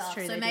 up that and is stuff.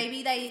 true, So they did.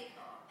 maybe they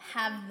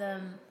have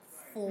them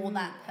for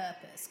that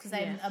purpose because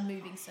they're Yeah. a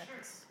moving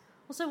circus.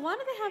 Also, why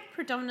do they have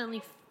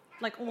predominantly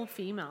like all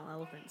female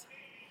elephants?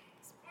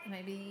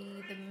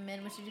 Maybe the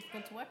men were too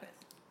difficult to work with.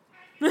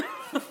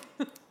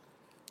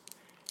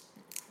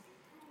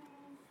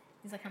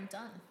 He's like, I'm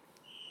done.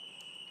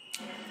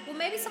 Well,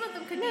 maybe some of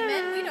them could be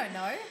men. We don't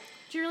know.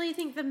 Do you really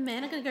think the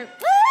men are going to go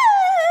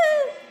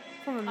 "Woo!"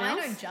 from a I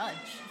mouse? don't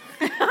judge.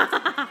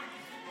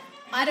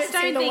 I don't just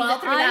see don't the think world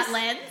that- through I that just-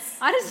 lens.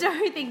 I just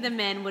don't think the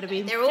men would have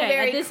been They're all straight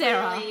very at this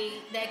era.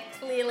 they're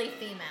clearly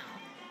female.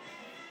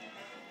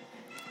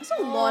 There's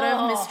a lot of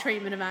Oh.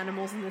 mistreatment of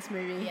animals in this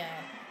movie. Yeah.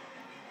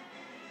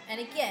 And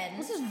again,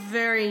 This is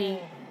very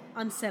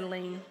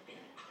unsettling.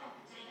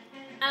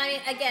 I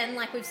mean, again,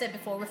 like we've said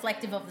before,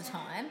 reflective of the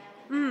time.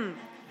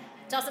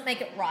 Doesn't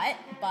make it right,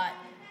 but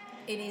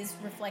it is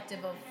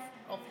reflective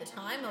of the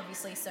time.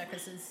 Obviously,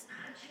 circuses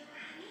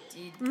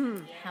did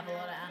have a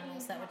lot of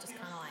animals that were just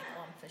kind of like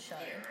on for show,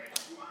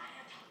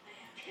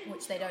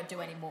 which they don't do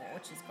anymore,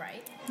 which is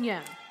great.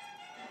 Yeah.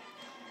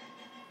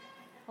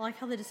 I like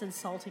how they're just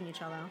insulting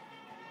each other.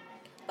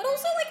 But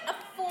also like a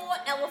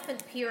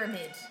 4-elephant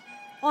pyramid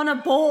On a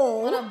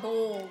ball? on a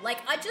ball. Like,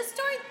 I just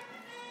don't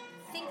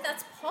think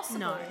that's possible.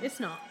 No, it's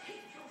not.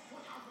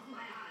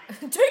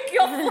 Take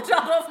your foot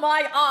out of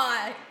my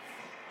eye.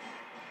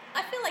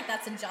 I feel like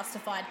that's a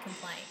justified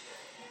complaint.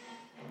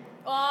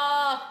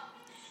 Oh.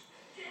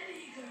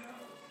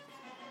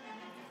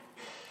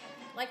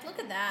 Like, look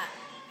at that.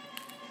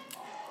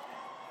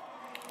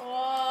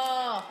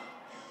 Oh.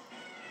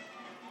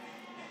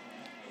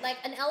 Like,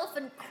 an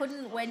elephant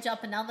couldn't wedge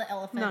up another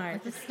elephant. No,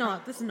 with this its is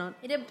not. This is not.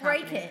 It'd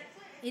break happening. it.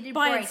 It'd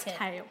By break its it.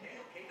 tail.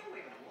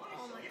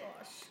 Oh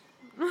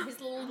my gosh. His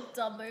little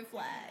Dumbo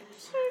flag.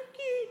 So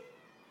cute.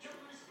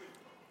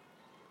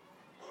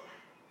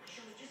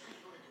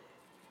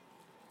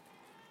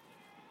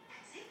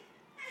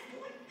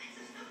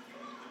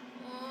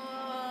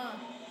 Oh.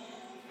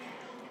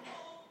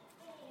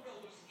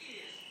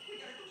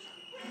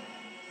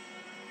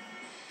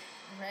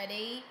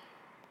 Ready?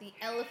 The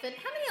elephant.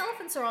 How many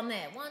elephants are on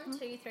there? 1,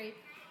 2, 3,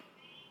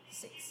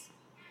 6.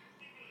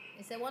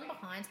 Is there one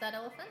behind that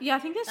elephant? Yeah, I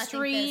think there's I think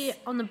three there's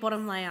on the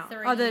bottom layer.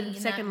 three Oh, the in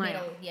second that layer.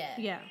 middle, yeah.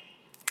 Yeah.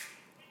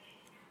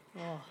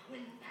 Oh.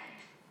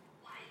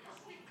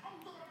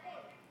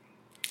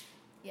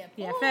 Yeah.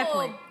 Yeah, fair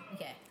point.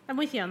 Okay. I'm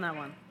with you on that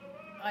one.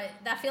 I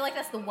feel like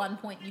that's the one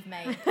point you've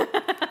made.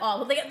 Oh,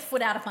 well, they get the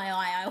foot out of my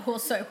eye. I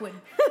also would.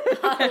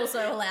 I'd also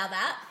allow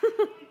that.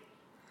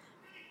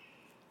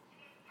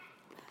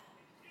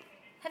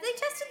 Have they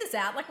tested this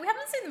out? Like, we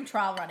haven't seen them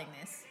trial running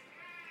this.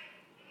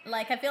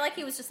 Like, I feel like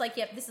he was just like,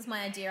 yep, this is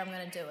my idea, I'm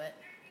going to do it.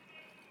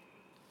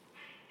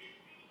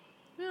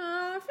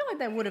 I feel like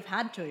they would have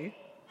had to. I don't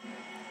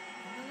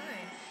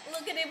know.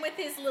 Look at him with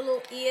his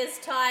little ears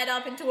tied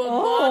up into a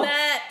Oh.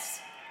 bonnet.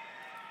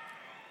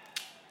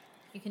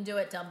 You can do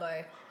it,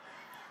 Dumbo.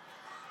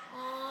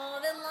 Oh,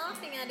 they're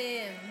laughing at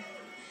him.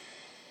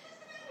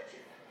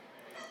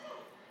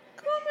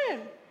 Come on,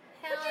 man.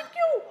 How What'd you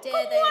do?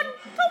 dare Come they? on,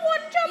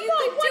 Jumbo. You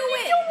could What do you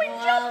it. doing,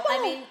 Well, Jumbo?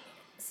 I mean,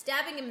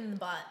 stabbing him in the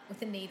butt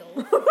with a needle.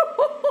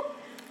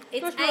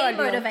 It's That's a not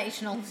ideal.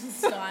 motivational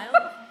style.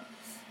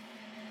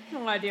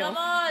 No idea. Come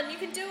on, you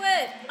can do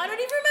it. I don't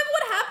even remember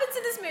what happens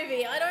in this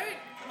movie. I don't.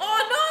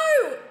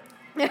 Oh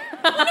no! No!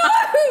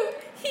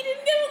 He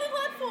didn't get on the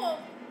platform.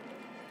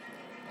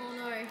 Oh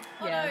no!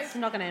 Oh Yeah, no! it's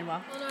not going to end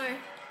well. Oh no!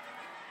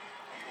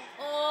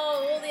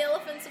 Oh, all the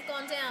elephants have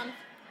gone down.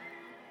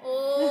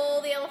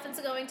 All the elephants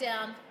are going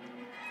down.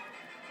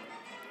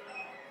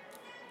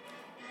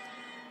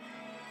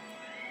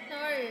 No!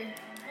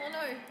 Oh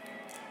no!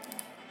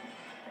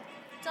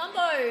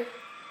 Dumbo!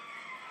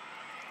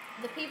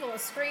 The people are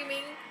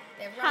screaming.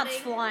 They're Hats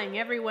running. flying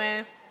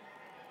everywhere.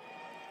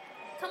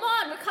 Come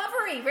on,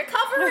 recovery!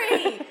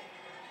 Recovery!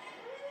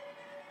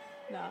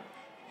 No.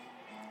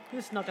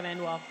 This is not going to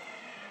end well.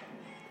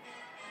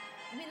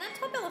 I mean, that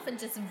top elephant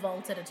just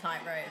vaulted a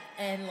tightrope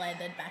and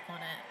landed back on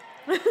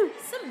it.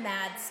 Some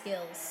mad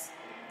skills.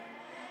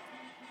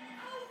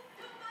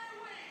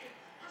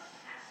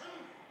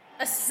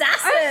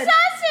 Assassin!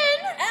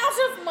 Assassin!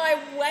 Out of my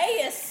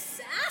way,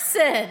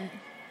 assassin!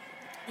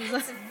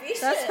 That's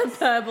vicious. That's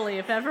hyperbole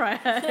if ever I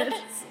heard.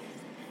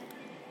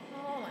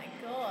 Oh my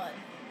god.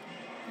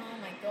 Oh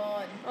my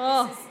god.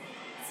 Oh.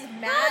 This is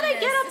madness. How did they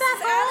get up This that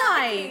is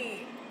high?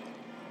 anarchy.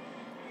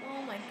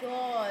 Oh my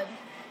god.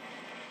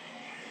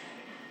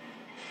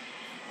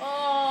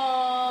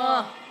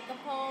 Oh, the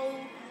whole.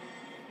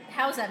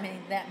 How was that many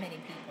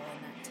people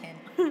in that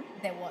tent?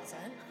 There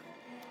wasn't.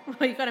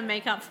 Well, you got to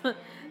make up for.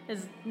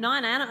 There's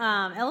 9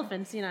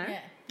 elephants, you know. Yeah.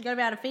 You got to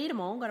be able to feed them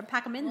all. Got to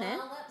pack them in there.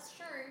 Well, that's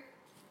true.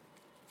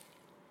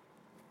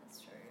 That's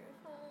true.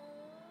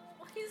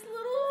 Oh, his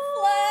little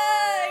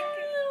flag.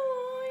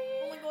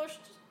 Oh my gosh,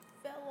 just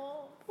fell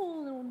off.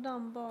 Poor little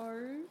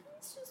Dumbo.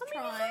 He's just I mean,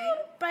 he's a trying.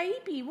 little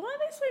baby. Why are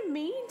they so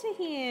mean to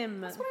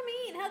him? That's what I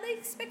mean. How they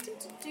expect him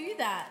to do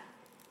that?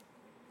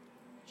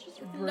 Just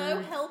With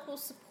no help or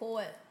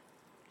support.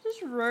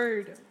 Just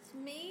rude. It's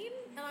mean,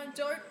 and I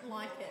don't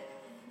like it.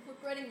 I'm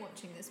regretting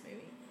watching this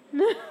movie.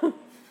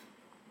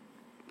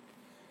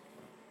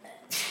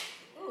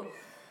 Ooh.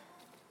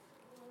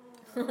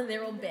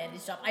 They're all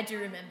bandaged up. I do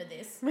remember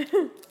this.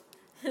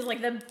 There's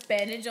like the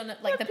bandage on it,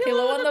 like the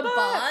pillow on the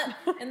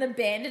butt, and the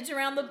bandage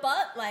around the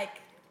butt,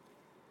 like.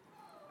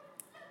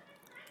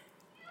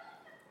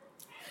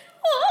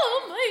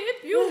 Oh, my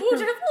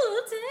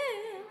beautiful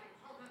tail.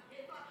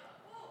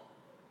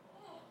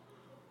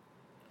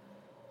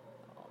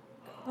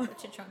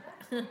 What's your trunk?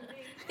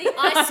 The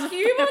ice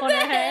cube on the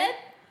head.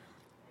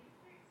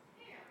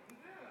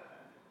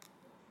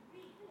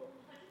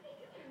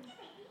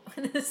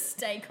 The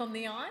steak on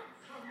the eye.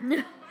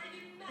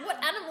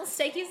 What animal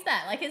steak is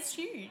that? Like, it's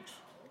huge.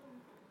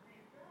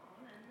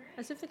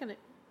 As if they're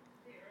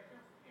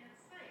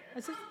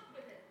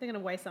gonna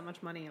waste that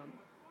much money on.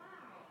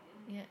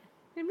 Yeah.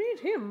 You made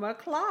him a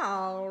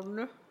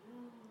clown.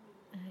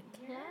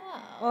 A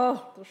clown.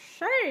 Oh, the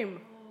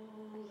shame.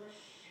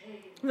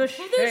 The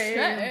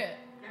shame.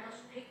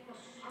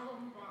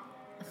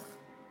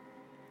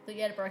 So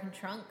you had a broken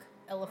trunk,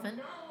 elephant.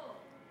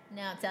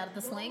 Now it's out of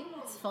the sling.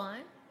 It's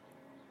fine.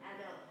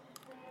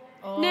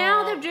 Oh.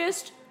 Now they've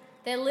just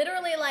They're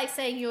literally like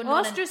saying you're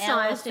not an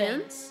ostracized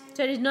him, elephant.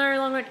 so he's no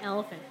longer an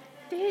elephant.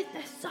 They're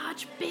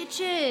such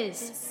bitches.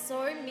 They're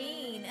so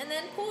mean. And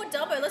then poor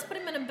Dumbo, let's put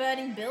him in a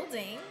burning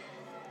building.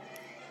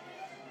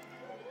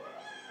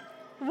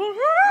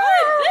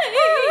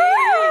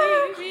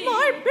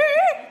 My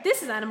baby.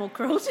 This is animal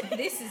cruelty.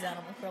 This is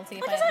animal cruelty.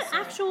 If Like, I is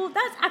ever that saw it.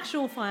 that's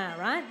actual fire,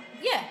 right?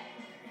 Yeah.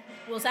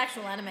 Well, it's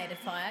actual animated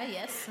fire,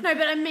 yes. No,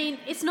 but I mean,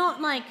 it's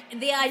not like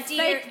The idea,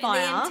 fake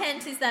fire. the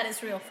intent is that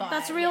it's real fire.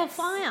 that's real yes.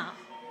 fire.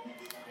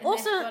 And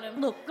Also, they've got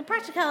 'em- look, the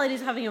practicality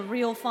is having a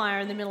real fire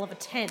in the middle of a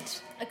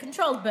tent. a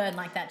controlled burn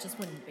like that just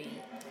wouldn't be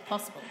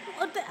possible.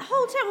 The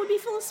whole tent would be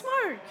full of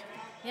smoke.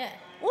 Yeah.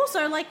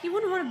 Also, like, you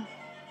wouldn't want to...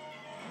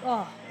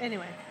 Oh,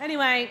 anyway.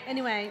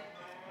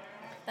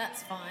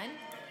 That's fine.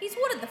 He's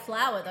watered the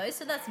flower though,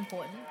 so that's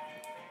important.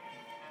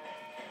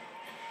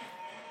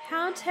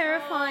 How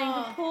terrifying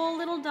Oh. for poor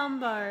little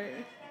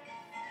Dumbo.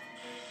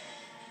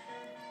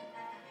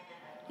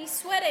 He's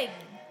sweating.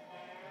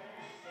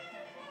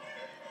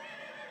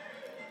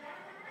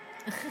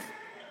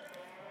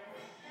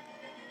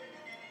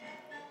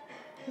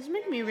 This is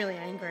making me really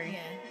angry. Yeah.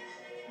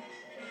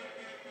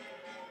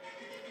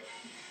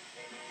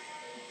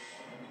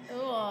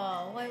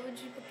 Oh, why would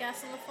you put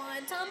gas on the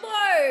fire,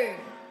 Dumbo?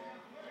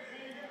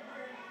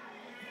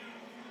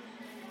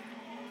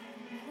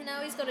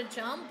 Now he's got to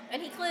jump,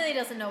 and he clearly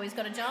doesn't know he's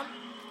got to jump.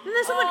 And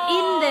there's someone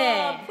in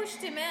there. Pushed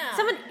him out.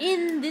 Someone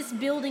in this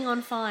building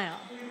on fire.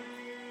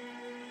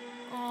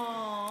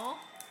 Oh.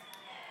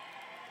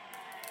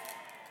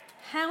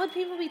 How would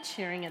people be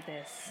cheering at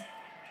this?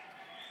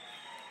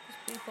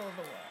 People are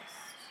the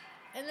worst.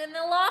 And then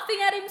they're laughing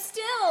at him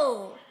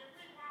still.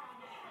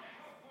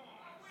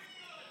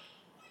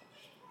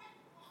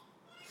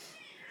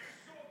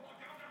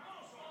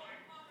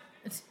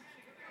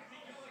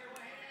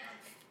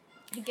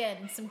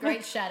 Again, some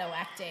great shadow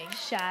acting.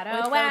 Shadow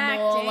Which were more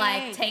acting.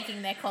 like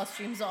taking their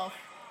costumes off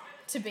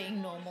to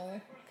being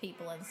normal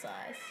people in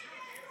size.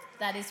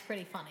 That is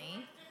pretty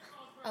funny.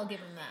 I'll give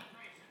him that.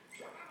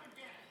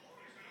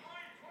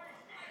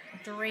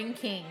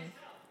 Drinking.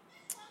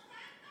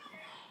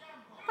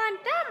 Poor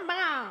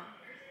Dumbo.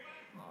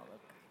 Oh,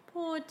 look.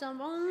 Poor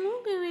Dumbo.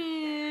 Look at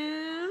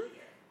him.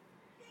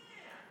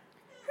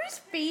 Who's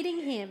feeding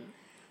him?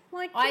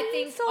 Like, I can he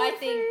think solve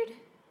food?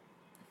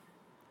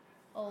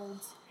 old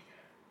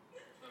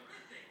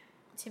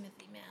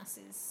Timothy Mouse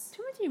is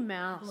Timothy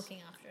Mouse.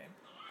 looking after him.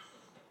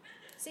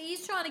 See,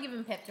 he's trying to give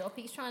him pep talk.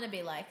 He's trying to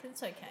be like,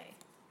 it's okay.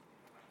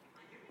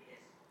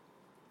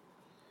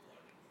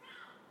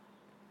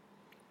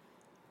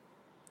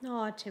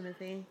 Oh,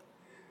 Timothy.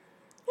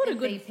 What a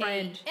good MVP.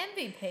 friend.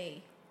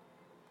 MVP.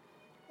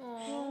 Aww.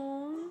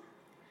 Oh,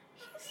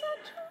 he's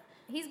such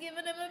a... He's giving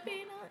him a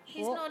peanut.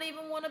 He's What? not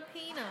even want a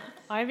peanut.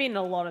 I've eaten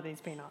a lot of these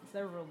peanuts.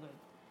 They're real good.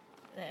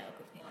 They are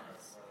good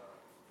peanuts.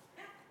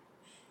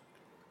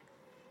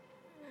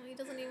 Oh, he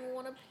doesn't even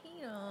want a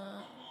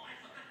peanut.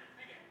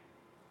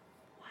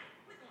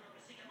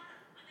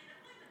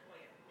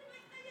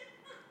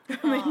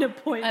 I made an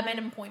appointment. I made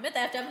an appointment. They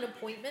have to have an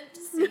appointment to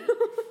see.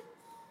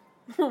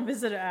 Or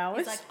visitor hours.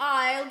 He's like,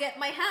 I'll get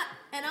my hat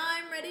and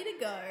I'm ready to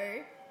go.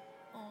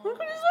 Aw. Look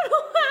at his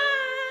little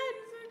hat.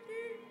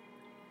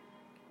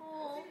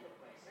 Aw.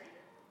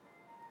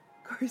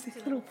 Cozy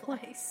little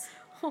place.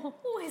 Oh.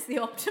 Always the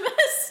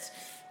optimist.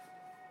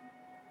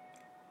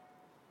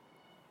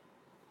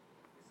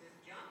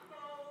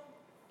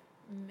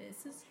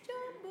 Mrs.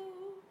 Jumbo.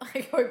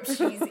 I hope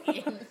she's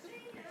in.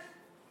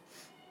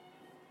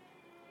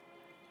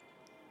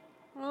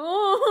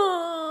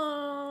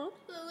 Oh.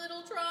 The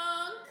little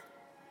trunk.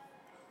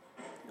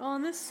 Oh,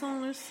 and this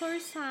song is so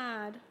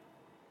sad.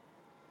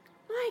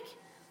 Like,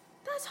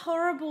 that's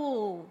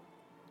horrible.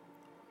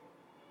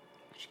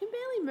 She can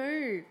barely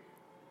move.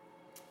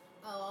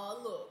 Oh,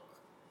 look.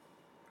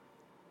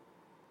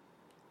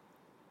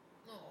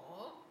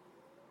 Aw.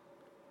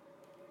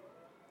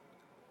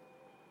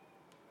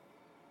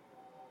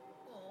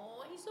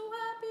 Aw, he's so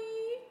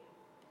happy.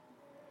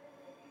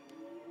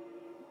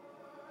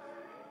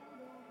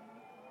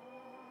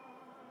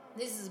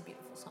 This is a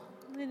beautiful song.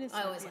 It is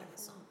I so always beautiful. like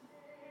this song.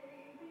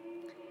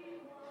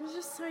 It's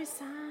just so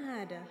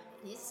sad.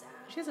 It's sad.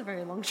 She has a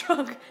very long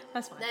trunk.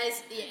 That's fine. That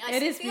is, yeah, I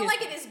It is feel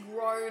like it has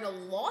grown a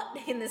lot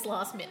in this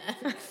last minute.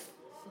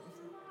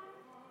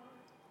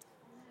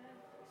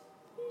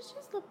 He's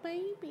just a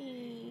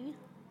baby.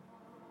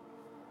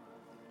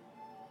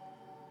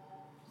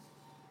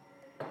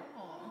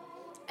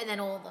 And then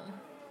all of them.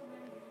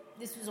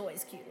 This was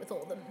always cute with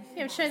all of them.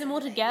 Yeah, show them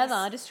all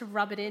together just to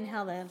rub it in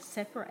how they're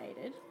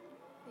separated.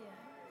 Yeah.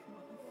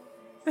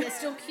 They're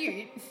still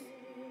cute.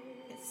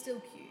 It's still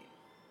cute.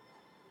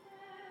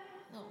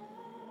 Oh,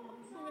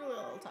 look at the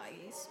little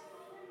tigers.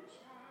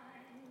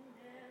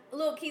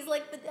 Look, he's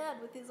like the dad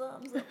with his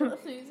arms up.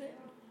 Who's it?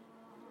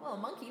 Oh, a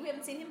monkey. We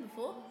haven't seen him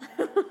before.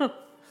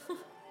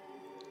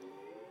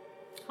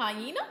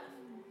 Hyena?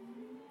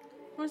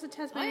 What is the Oh,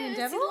 Tasmanian yeah,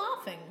 devil? It's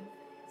laughing.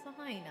 It's a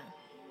hyena.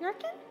 You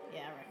reckon?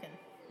 Yeah, I reckon.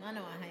 I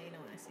know a hyena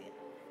when I see it.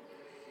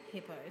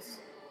 Hippos.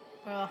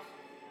 Oh,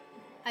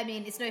 I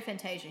mean, it's no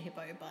Fantasia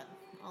hippo, but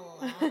I'll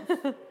allow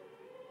it.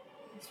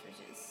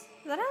 Ostriches. Is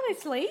that how they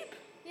sleep?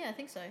 Yeah, I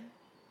think so.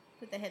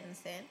 With their head in the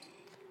sand.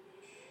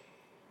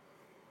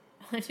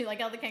 I do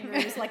like how the kangaroo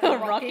is like a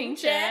rocking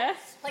chair.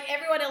 Like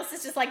everyone else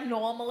is just like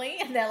normally,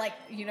 and they're like,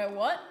 you know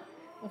what?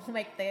 We'll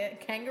make the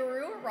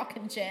kangaroo a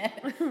rocking chair.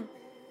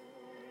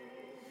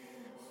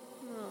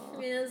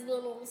 There's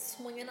little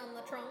swinging on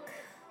the trunk.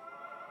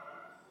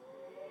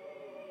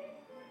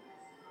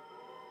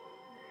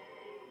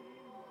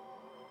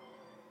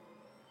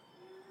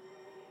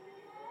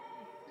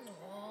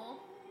 Aww.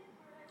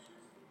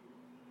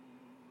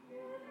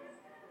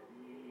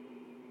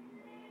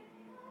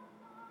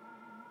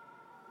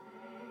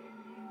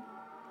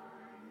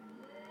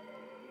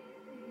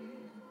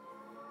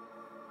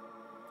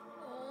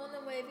 Oh, and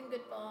they're waving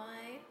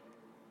goodbye.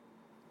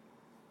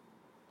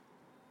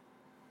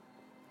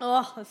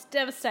 Oh, that's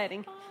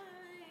devastating.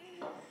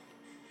 Bye.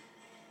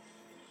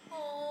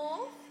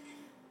 Aww.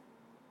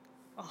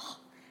 Oh,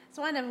 that's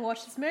why I never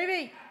watched this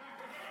movie.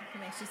 It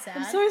makes you sad.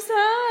 I'm so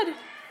sad.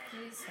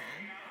 He's sad.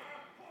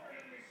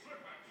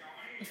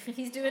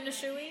 He's doing a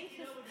shoey.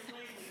 He's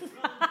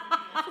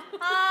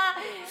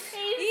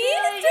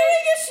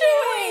doing a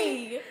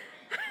shoey.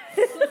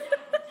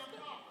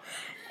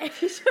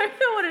 If you don't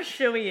know what a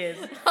shoey is,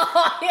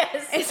 Oh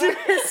yes. it's an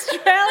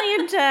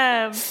Australian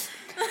term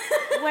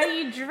where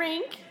you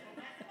drink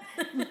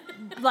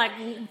like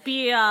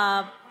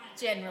beer,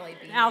 Generally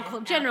beer.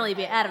 alcohol, generally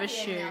beer out of a Yeah,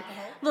 shoe.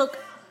 alcohol. Look,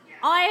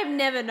 I have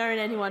never known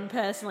anyone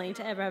personally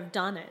to ever have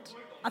done it.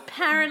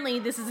 Apparently,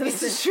 this is an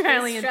It's an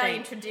Australian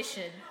Australian thing,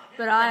 tradition.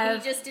 but I He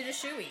have just did a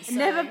shoey. So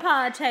never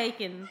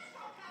partaken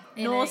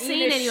nor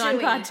seen anyone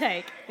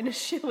partake in a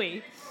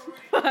shoey.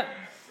 But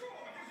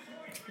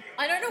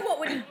I don't know what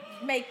would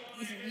make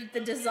the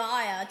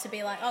desire to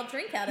be like, I'll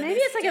drink out of maybe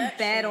this it's like a dirt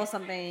bet shoe. or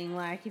something.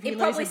 Like if you It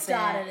lose probably a bet.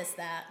 started as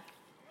that.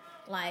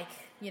 Like,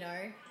 you know,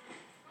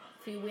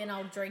 if you win,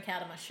 I'll drink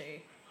out of my shoe.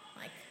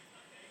 Like,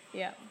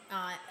 Yeah,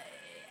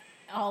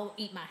 I'll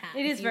eat my hat.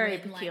 it if is you very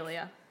win. Like,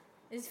 peculiar.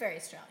 it's very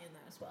Australian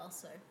though as well.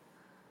 So,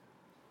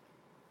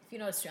 if you're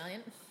not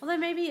Australian, Although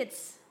maybe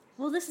it's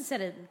this is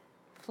set in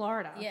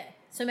Florida. yeah.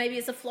 So maybe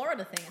it's a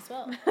Florida thing as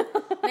well.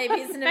 Maybe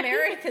it's an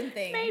American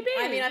thing. Maybe.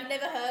 I mean, I've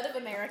never heard of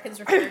Americans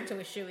referring to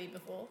a shoey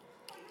before.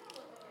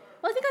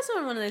 Well, I think I saw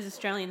in one of those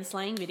Australian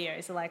slang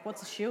videos. They're like,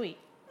 "What's a shoey?"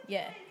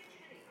 Yeah.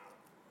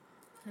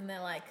 And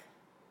they're like,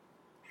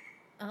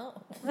 oh.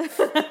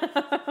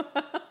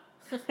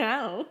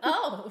 How?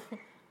 Oh.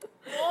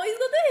 Oh, he's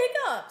got the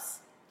hiccups.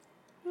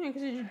 Yeah,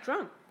 because he's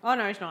drunk. Oh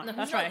no, he's not. No, he's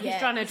That's not right. yet.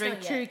 He's trying to He's drink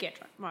not to yet. get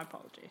drunk. My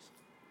apologies.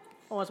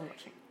 I wasn't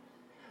watching.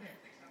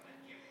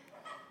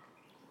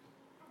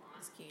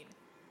 It's cute.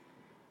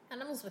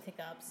 Animals with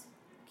hiccups.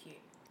 Cute.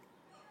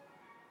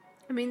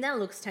 I mean, that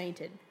looks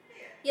tainted.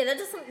 Yeah, that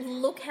doesn't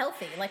look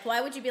healthy. Like,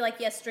 why would you be like,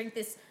 yes, drink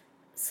this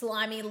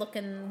slimy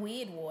looking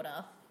weird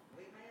water?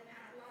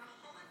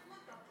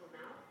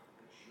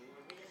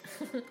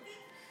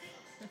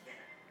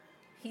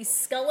 He's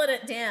sculling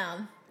it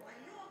down.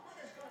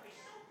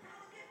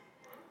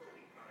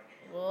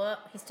 Whoa,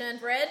 he's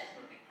turned red.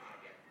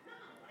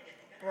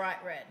 Bright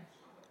red.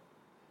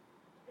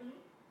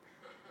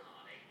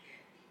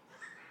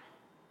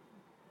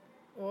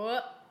 Whoa,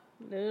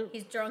 No.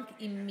 he's drunk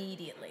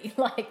immediately.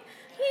 Like,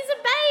 He's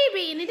a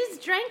baby, and he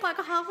just drank like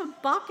a half a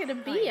bucket of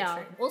oh, yeah,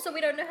 beer. true. Also,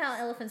 we don't know how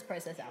elephants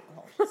process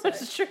alcohol. So.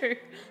 That's true.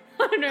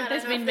 I don't know if I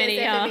there's don't know been if many.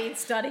 there's ever been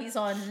studies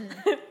on. I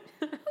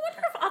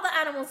wonder if other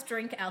animals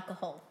drink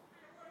alcohol.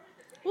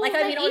 Well, Like,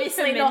 I they mean, eat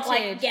obviously not like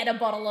fermented- get a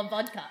bottle of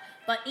vodka,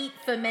 but eat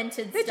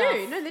fermented They stuff.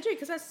 do. No, they do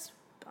because that's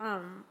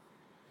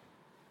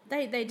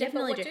they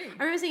definitely what do. do?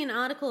 I remember seeing an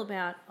article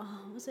about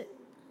was it?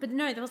 But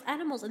no, there was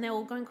animals and they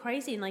were going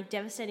crazy and like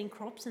devastating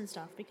crops and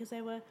stuff because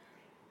they were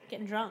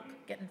getting drunk.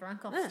 Getting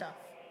drunk off Yeah. stuff.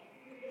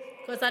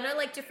 Because I know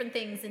like different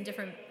things in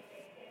different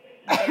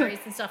berries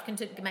and stuff can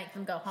make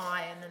them go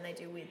high, and then they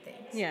do weird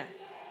things. Yeah.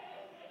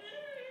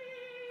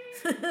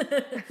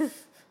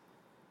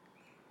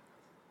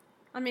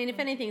 I mean, if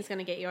anything's going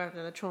to get you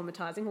over the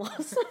traumatizing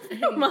loss of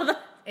your mother,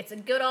 It's a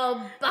good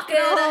old bucket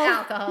of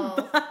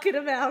alcohol. bucket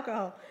of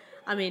alcohol.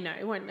 I mean, no,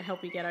 it won't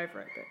help you get over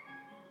it,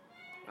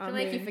 but It'll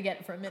make you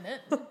forget for a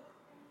minute.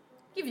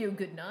 Give you a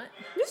good night.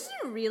 This is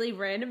a really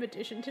random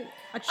addition to a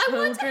I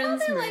wonder how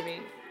children's they're, movie.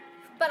 like-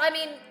 But I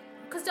mean,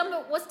 because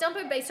was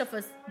Dumbo based off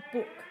a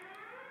book?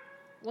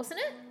 Wasn't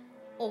it?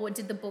 Or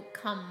did the book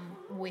come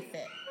with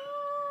it?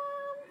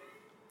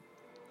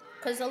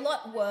 Because a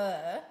lot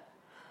were.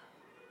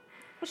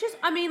 Which is,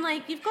 I mean,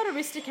 like, you've got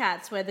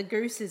Aristocats where the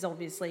goose is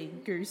obviously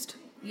goosed.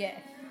 Yeah.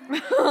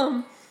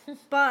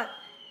 But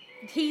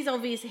he's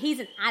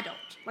an adult.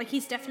 Like,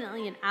 he's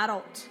definitely an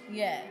adult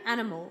Yeah.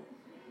 animal.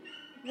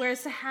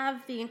 Whereas to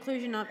have the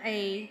inclusion of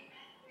a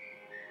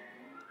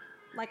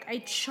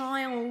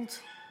child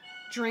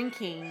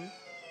drinking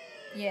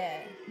Yeah.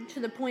 to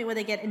the point where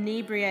they get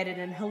inebriated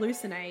and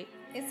hallucinate,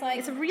 It's like...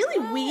 it's a really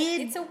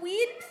weird... It's a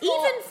weird plot.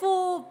 Even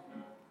for,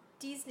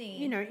 Disney.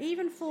 you know,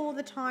 even for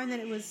the time that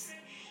it was...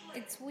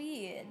 It's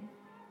weird.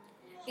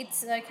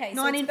 It's okay.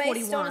 So it's 1941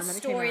 based on a that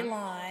it came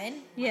out.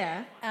 storyline,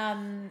 Yeah.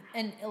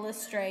 and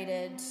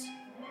illustrated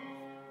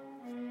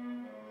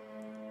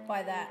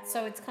by that.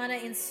 So it's kind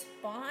of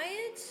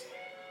inspired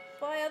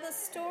by other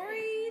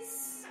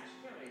stories.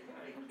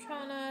 I'm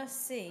trying to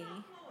see.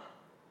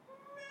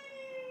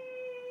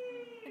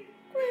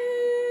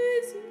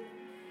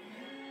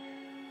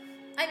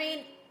 I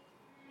mean,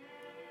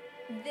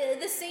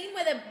 the scene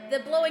where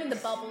they're blowing the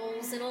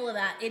bubbles and all of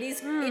that, it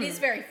is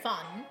very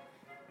fun.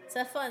 It's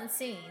a fun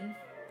scene.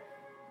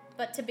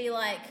 But to be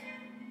like,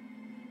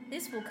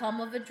 this will come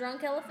of a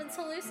drunk elephant's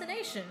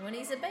hallucination when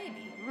he's a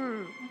baby.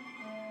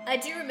 I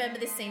do remember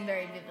this scene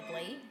very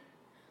vividly.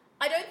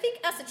 I don't think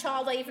as a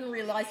child I even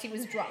realised he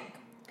was drunk.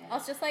 I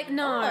was just like,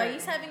 No. oh,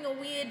 he's having a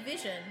weird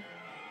vision.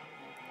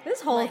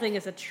 This whole Like- thing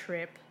is a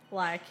trip.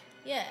 Like,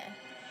 Yeah.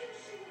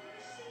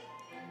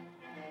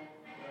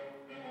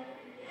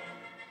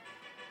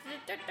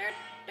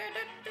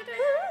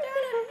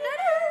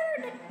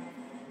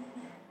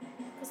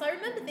 Because I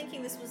remember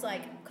thinking this was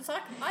like, because I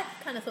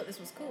kind of thought this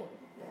was cool.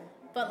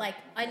 But like,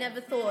 I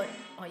never thought,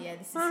 oh yeah,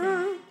 this is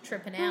him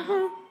tripping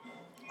out.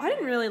 I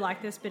didn't really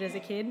like this bit as a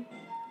kid.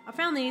 I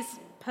found these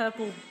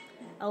purple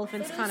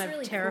elephants I thought it was kind of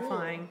really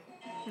terrifying.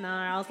 No,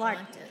 I was like,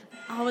 liked it.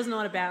 I was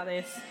not about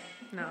this.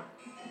 No.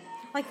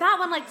 Like that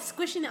one, like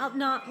squishing it up,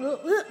 no.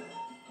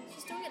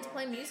 She's doing it to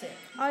play music.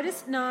 I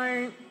just,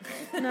 no.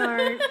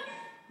 No.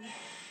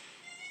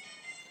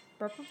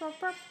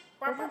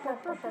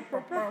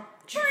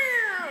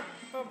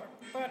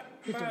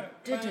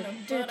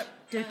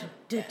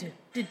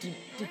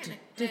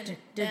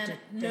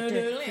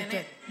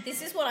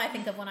 This is what I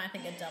think of when I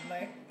think of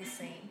Dumbo, this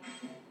scene.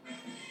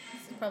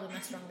 This is probably my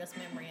strongest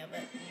memory of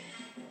it.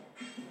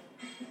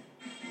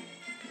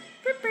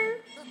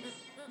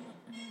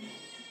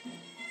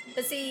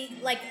 But see,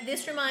 like,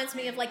 this reminds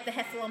me of, like, the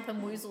Heffalump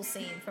and Woozle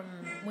scene from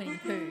Winnie the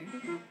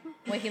Pooh,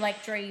 where he,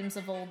 like, dreams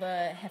of all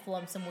the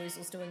Heffalumps and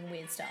Woozles doing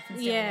weird stuff and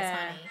stealing his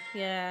Yeah. honey.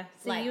 Yeah.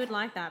 See, Like- you would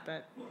like that,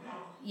 but.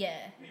 Yeah.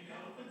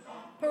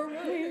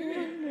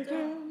 Parade,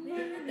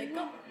 they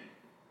go.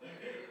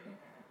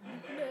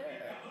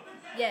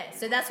 Yeah,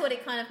 so that's what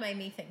it kind of made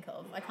me think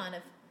of. I kind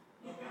of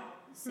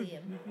see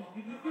him.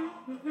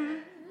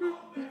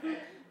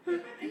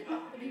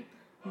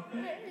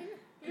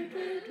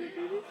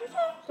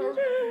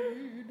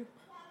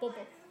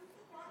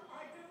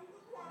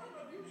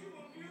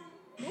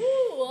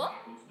 Ooh.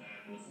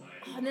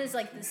 And there's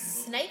like the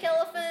snake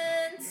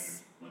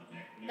elephants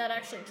that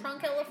actually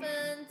trunk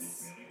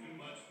elephants.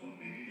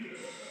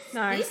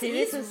 No, This see,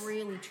 is this is.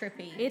 really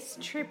trippy. It's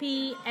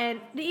trippy,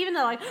 and even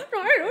though, like, no,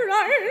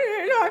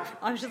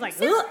 I was just like,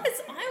 ugh.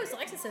 I always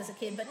liked this as a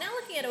kid, but now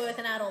looking at it with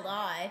an adult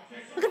eye,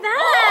 Look at oh,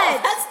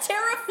 that! that's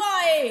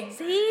terrifying.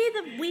 See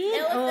the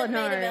weird. Elephant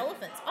oh, made of no.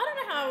 elephants. I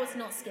don't know how I was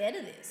not scared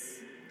of this.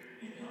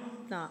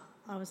 No,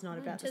 I was not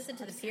about Turns this.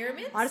 into the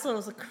pyramids. I just thought it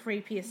was the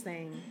creepiest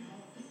thing.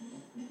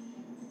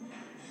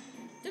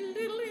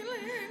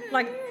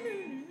 Like,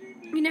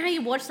 you know how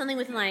you watch something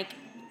with, like,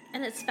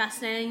 and it's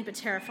fascinating but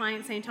terrifying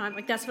at the same time?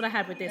 Like, that's what I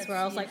had with this, where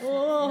I was like,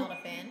 oh, Not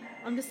a fan.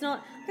 I'm just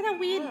not. Look at that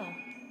weird Oh.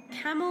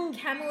 camel.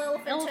 Camel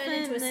elephant turned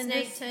into a and then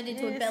snake, this- turned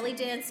into a yes. belly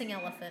dancing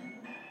elephant.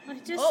 I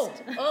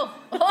just.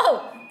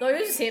 Oh,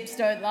 those hips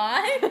don't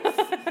lie.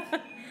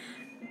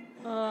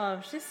 Oh,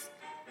 it's just.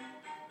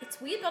 It's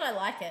weird, but I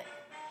like it.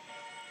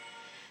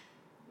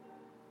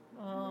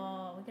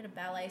 Oh, we got a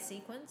ballet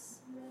sequence.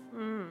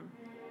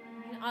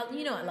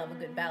 You know I love a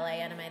good ballet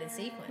animated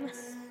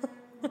sequence.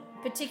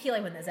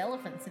 Particularly when there's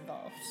elephants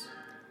involved.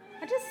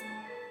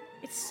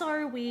 It's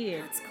so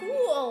weird. It's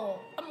cool.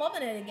 I'm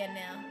loving it again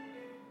now.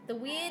 The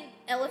weird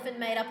elephant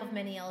made up of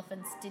many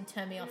elephants did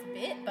turn me off a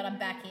bit, but I'm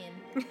back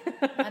in.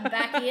 I'm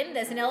back in.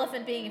 There's an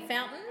elephant being a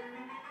fountain.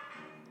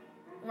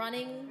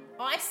 Running.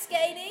 Ice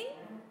skating.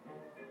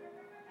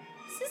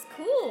 This is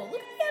cool.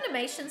 Look at the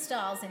animation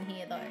styles in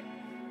here, though.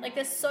 Like,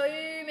 there's so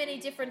many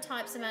different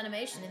types of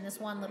animation in this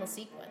one little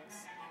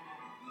sequence.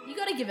 You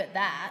gotta give it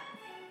that.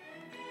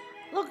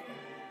 Look,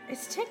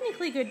 it's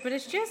technically good, but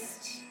it's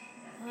just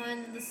Oh,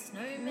 and the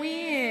snowman.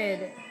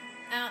 weird.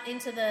 Out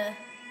into the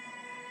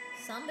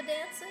samba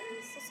dances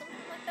or something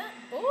like that.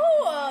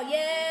 Oh,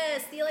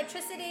 yes, the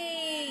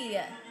electricity.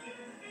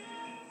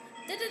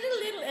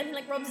 And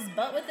like rubs his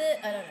butt with it.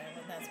 I don't know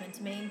what that's meant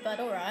to mean, but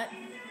alright.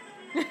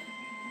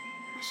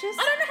 It's just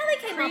I don't know how they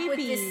came up with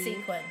creepy. this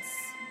sequence.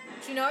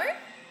 Do you know?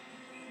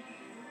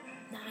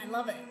 No, I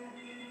love it.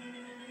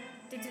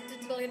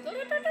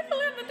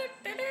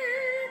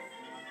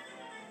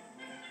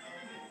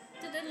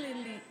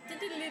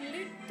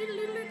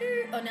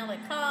 Oh now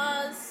like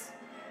cars,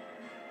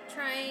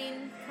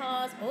 train,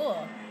 cars.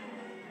 Oh.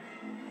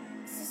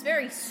 This is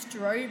very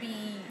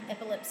stroby,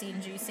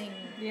 epilepsy-inducing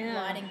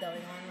lighting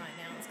going on right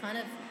now. It's kind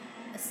of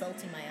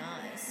assaulting my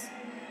eyes.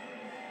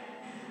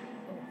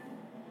 Oh.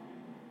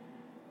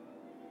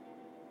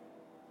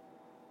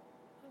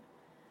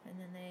 And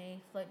then they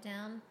float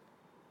down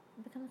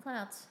and become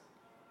clouds.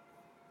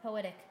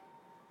 Poetic.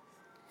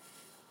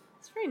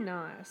 It's very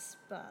nice,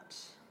 but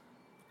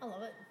I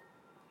love it.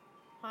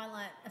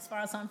 Highlight as far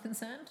as I'm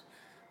concerned.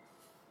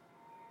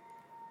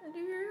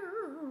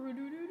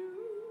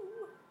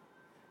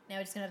 Now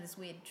we're just going to have this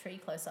weird tree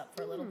close up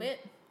for a little bit.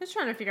 just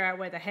trying to figure out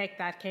where the heck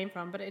that came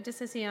from, but it just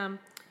says here,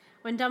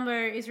 when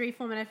Dumbo is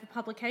reformatted for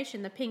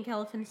publication, the pink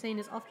elephant scene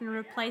is often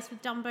replaced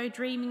with Dumbo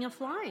dreaming of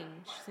flying,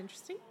 which is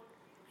interesting.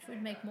 Which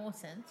would make more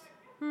sense.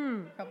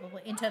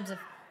 Probably. In terms of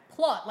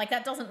plot. Like,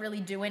 that doesn't really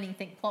do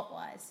anything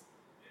plot-wise.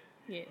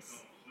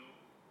 Yes.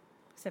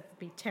 Except for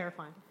be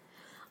terrifying.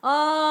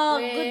 Oh,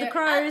 We're good, the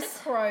crows. at the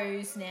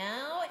crows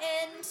now,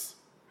 and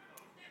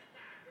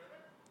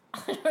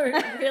I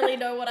don't really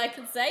know what I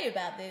can say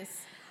about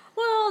this.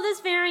 Well, there's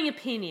varying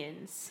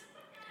opinions.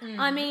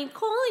 I mean,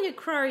 calling a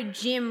crow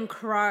Jim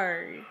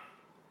Crow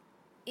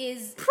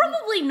Is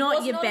probably not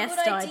was your not a best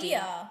good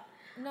idea.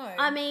 No.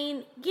 I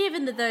mean,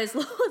 given that those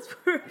laws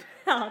were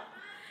about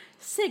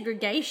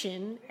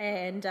segregation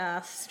and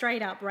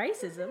straight up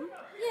racism,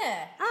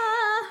 yeah.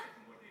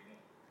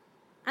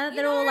 and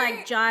they're all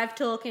like jive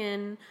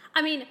talking.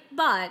 I mean,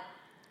 but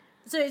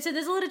so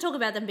there's a lot of talk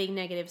about them being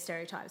negative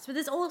stereotypes, but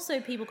there's also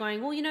people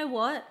going, well, you know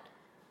what?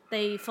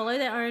 They follow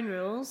their own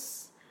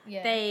rules.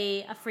 Yeah.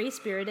 They are free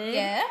spirited.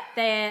 Yeah.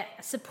 They're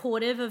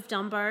supportive of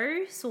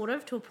Dumbo, sort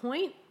of, to a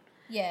point.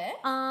 Yeah.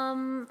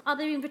 Are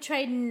they being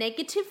portrayed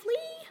negatively?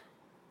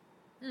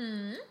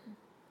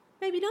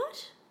 Maybe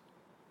not.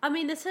 I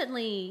mean, they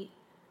certainly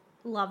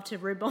love to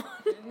rib on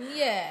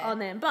Yeah. on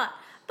them, but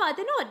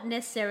they're not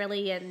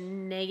necessarily a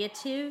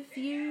negative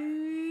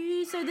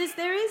view. So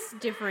there is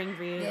differing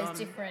views There's on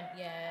different,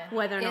 yeah.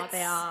 whether or not they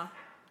It's- are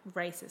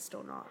racist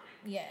or not.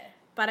 Yeah.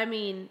 But I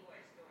mean,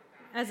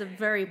 as a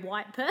very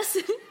white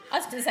person, I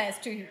was going to say it's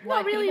two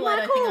white really, people. I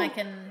don't think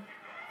Michael. I can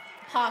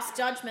pass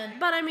judgment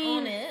But I mean-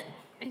 on it.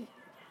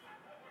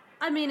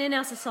 I mean, in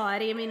our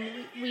society, I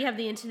mean, we have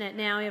the internet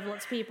now. We have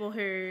lots of people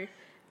who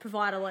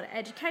provide a lot of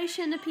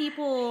education to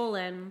people,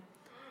 and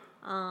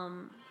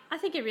I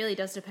think it really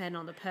does depend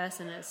on the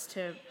person as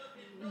to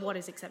what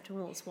is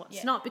acceptable and what's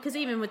Yeah. not. Because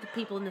even with the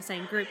people in the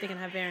same group, they can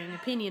have varying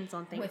opinions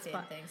on things. Within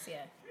But things,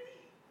 yeah.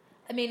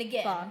 I mean,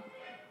 again, But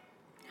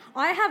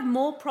I have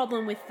more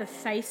problem with the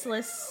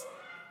faceless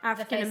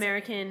African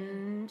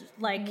American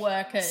like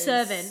Workers.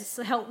 servants,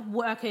 help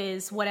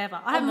workers,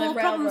 whatever. I have on the more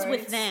problems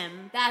with railroads.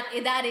 them.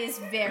 That is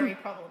very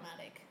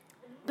problematic.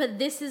 But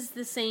this is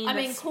the scene. I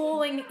mean, that's-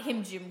 calling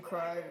him Jim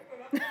Crow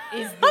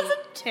is that's the,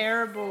 a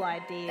terrible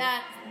idea.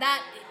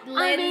 that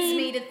lends mean-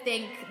 me to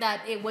think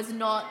that it was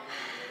not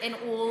in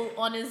all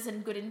honours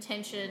and good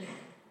intention.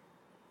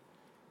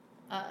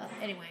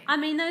 Anyway. I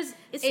mean, it's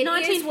It is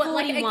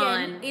 1941.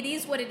 again, it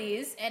is what it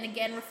is, and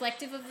again,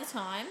 reflective of the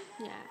time.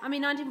 Yeah, I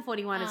mean,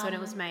 1941 is when it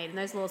was made, and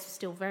those laws were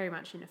still very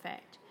much in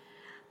effect.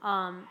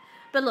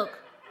 But look,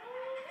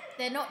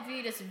 They're not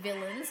viewed as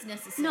villains no,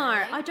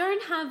 necessarily. I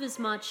don't have as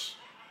much.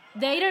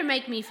 They don't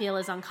make me feel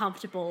as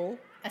uncomfortable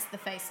as the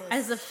faceless.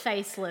 as the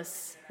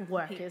faceless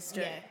workers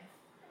do. Yeah,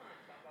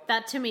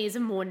 That to me is a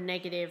more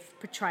negative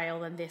portrayal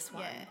than this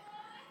one. yeah,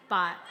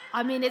 But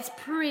I mean, it's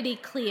pretty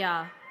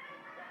clear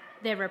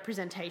their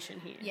representation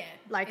here. Yeah,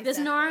 like there's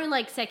no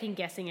like second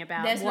guessing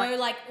about There's what, no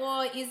like,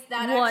 oh, is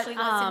that what, actually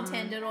what's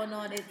intended or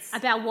not? It's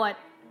about what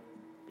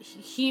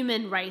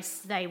human race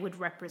they would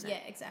represent.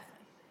 yeah, exactly.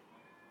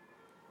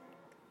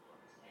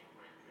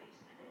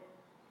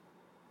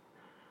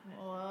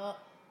 Well,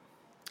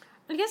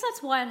 I guess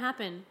that's why it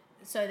happened.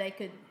 so they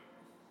could.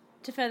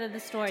 To further the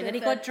story, to that he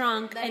fur- got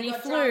drunk that and he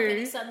got drunk and flew,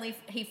 he suddenly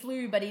he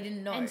flew, but he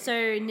didn't know. and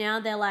so now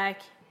they're like,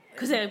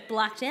 because they're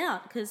blacked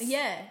out, because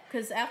yeah,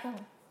 because alcohol.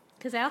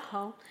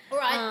 alcohol. All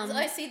right, so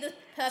I see the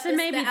purpose. So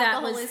maybe that that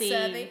alcohol was is the.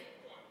 serving.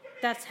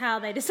 That's how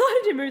they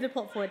decided to move the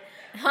plot forward.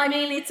 I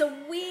mean, it's a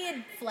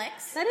weird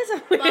flex. That is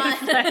a weird But-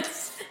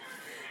 flex.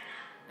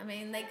 I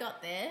mean, they got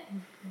there.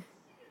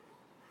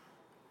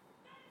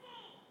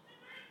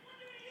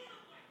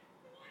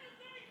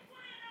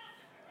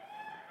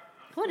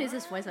 What is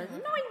this voice? Like, no,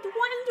 I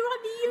wonder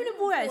of the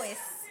universe.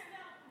 Voice.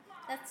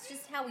 That's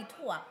just how he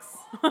talks.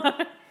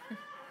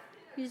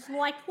 He's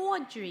like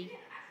Audrey.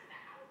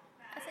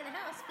 I said a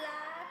house fly.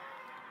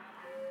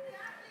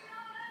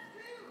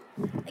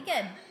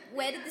 Again,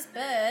 where did this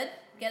bird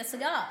get a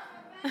cigar?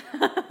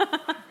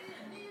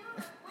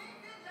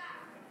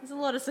 There's a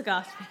lot of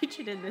cigars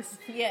featured in this.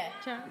 Yeah.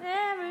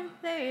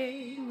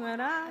 Everything when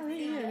I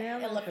hear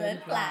an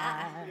Elephant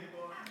fly.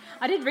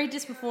 I did read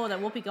this before that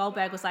Whoopi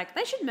Goldberg was like,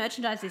 they should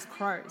merchandise these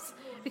crows.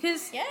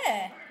 Because,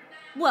 Yeah.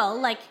 well,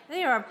 like,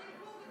 they are,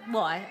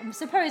 well, I'm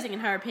supposing in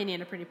her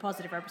opinion, a pretty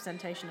positive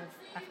representation of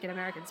African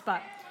Americans.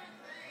 But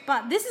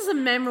this is a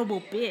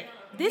memorable bit.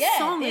 This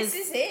song this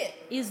is it.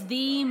 is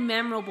the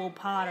memorable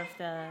part of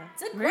the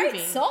It's a movie.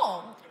 great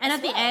song. And as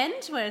at the well.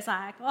 end, where it's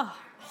like, oh,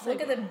 so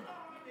Look at them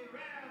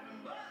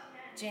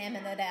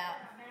jamming it out.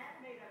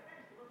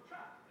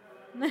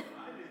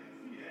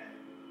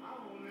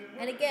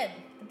 And again,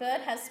 the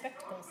bird has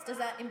spectacles. Does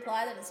that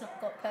imply that it's not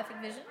got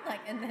perfect vision?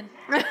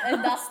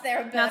 And thus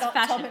they're a bird That's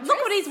fashion. optometrist? Look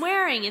what he's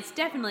wearing. It's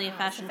definitely a Oh, it's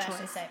fashion a fashion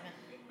choice. statement.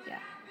 Yeah.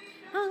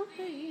 I'll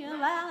see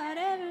about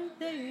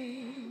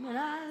everything when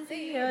I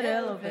see an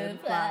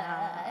elephant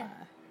fly.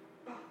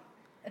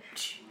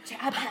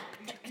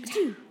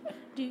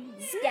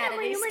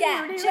 Scattity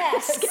scat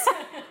jazz.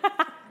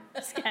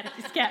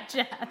 Scatty scat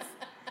jazz.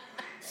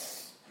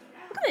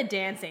 Look at the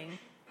dancing.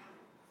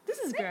 This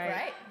is great.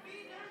 Right.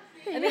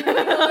 I mean,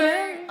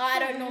 I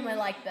don't normally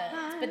like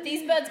birds, but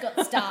these birds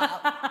got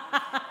style.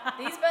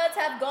 These birds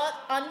have got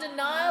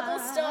undeniable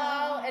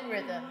style and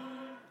rhythm.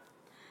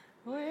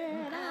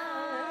 When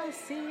I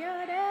see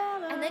an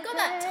elephant. And they got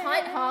that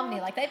tight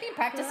harmony. Like, they've been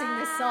practicing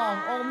this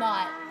song all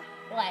night.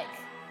 Like,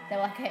 they're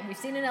like, okay, we've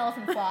seen an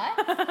elephant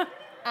fly.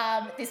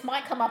 This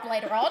might come up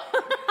later on.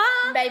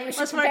 Maybe we should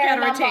Let's work prepare out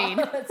a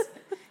number. routine.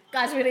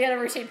 Guys, we're going to get a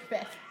routine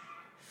prepared.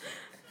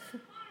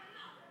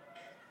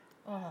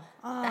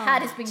 The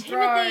hat is being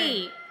thrown.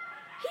 Timothy.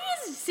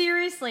 He is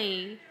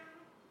seriously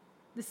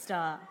the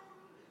star.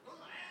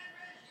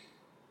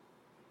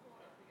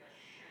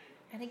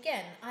 And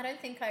again, I don't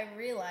think I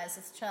realised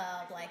as a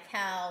child, like,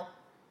 how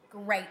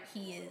great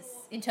he is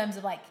in terms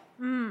of, like,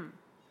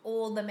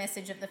 all the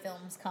message of the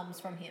films comes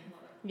from him,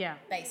 Yeah.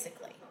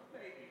 basically.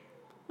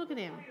 Look at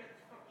him.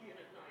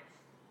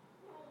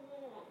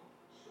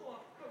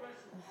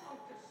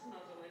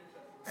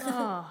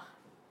 Oh,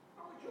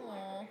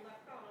 Aw,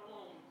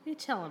 you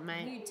tell him,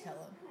 mate. you tell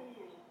him.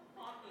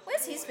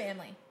 Where's his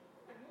family?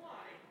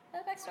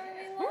 That backstory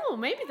really like? Oh,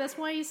 maybe that's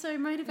why he's so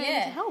motivated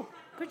Yeah. to help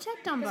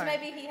protect Because Dumbo.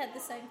 maybe he had the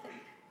same thing.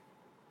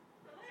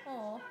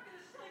 Aw.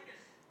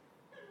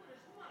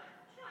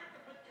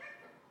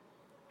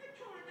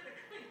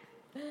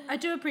 I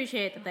do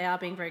appreciate that they are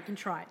being very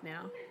contrite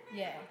now.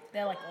 Yeah,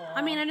 they're like, oh.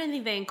 I mean, I don't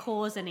think they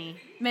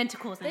meant to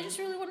cause they any. just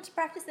really wanted to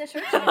practice their show.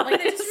 Like,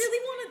 they just really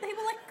wanted, they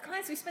were like,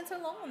 guys, we spent so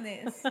long on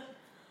this.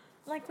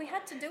 Like, we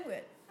had to do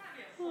it.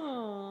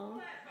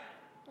 Oh.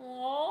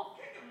 Aww.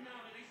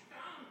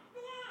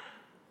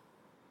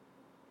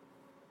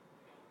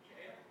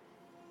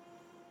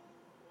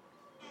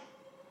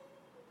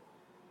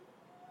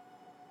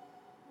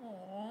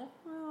 Aww.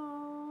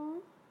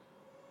 Oh.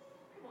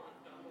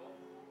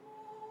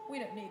 We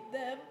don't need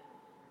them.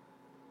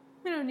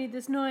 We don't need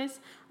this noise.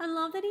 I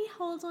love that he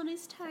holds on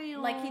his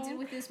tail. Like he did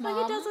with his Like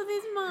mum. he does with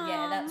his mum.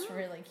 Yeah, that's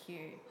really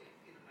cute.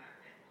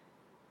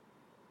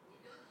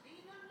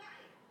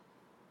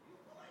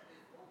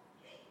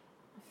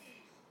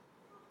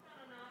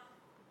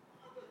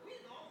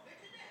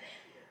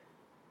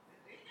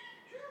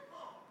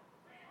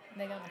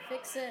 They're gonna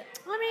fix it.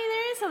 I mean,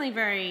 there is something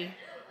very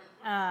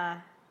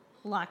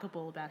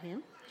likable about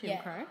him, Jim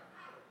Yeah. Crow.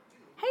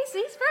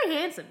 He's very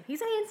handsome.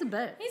 He's a handsome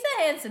bird. He's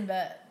a handsome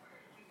bird.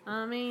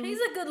 I mean, He's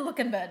a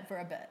good-looking bird for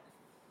a bird.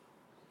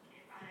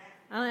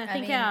 I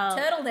think mean, our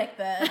turtleneck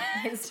bird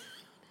is.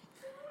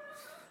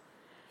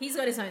 He's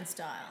got his own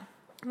style.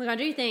 look. I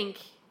do think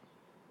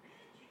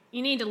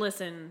you need to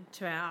listen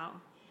to our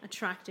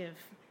attractive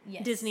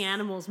Yes. Disney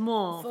animals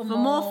more For for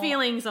more more-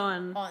 feelings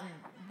on. On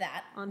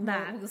that. On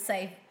that. We'll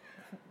say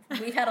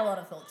we've had a lot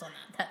of thoughts on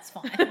that. That's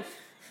fine.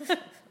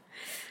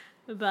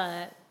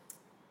 But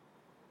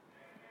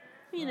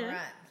you know, All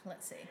right,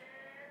 let's see.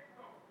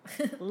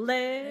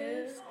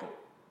 let's go.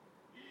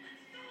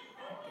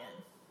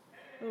 Again,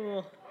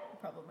 Oh,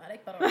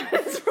 problematic, but all right.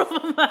 it's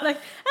problematic.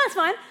 That's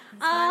fine.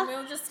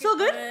 We'll just it's all skip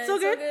good. it. It's all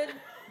good.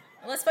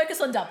 Let's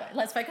focus on Dumbo.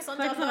 Let's focus on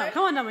Focus on Dumbo. that.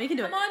 Come on, Dumbo, you can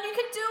do Come it. on, you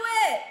can do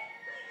it.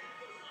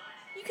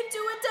 You can do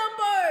it,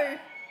 Dumbo.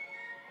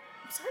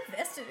 I'm so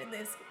invested in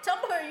this.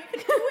 Dumbo, you can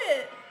do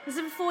it. This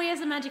is before he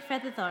has a magic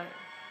feather, though,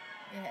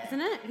 Yeah.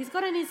 isn't it? He's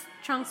got it in his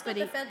trunks, Got but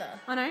the he. feather.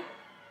 I know.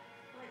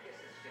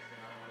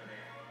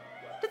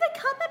 Did they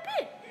cut that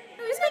bit?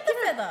 Who's got the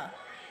feather?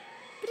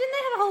 But didn't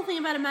they have a whole thing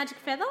about a magic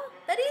feather?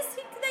 That is,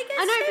 they get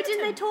I know, gave but it to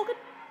didn't they him. talk it?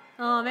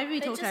 Oh, maybe we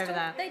They talked just over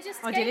that. They just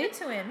oh, gave did it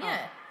to him,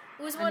 yeah.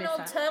 It was I when missed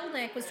old that.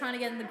 Turtleneck was trying to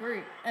get in the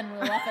group and we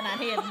were laughing at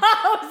him.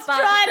 I was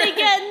trying to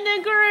get in the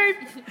group.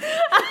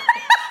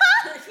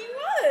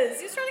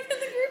 He was trying to get in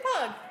the group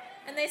hug.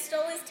 And they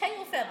stole his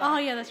tail feather. Oh,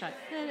 yeah, that's right.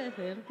 Look at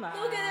him go!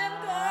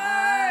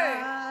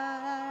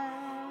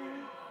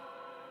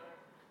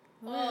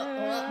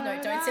 Oh, no,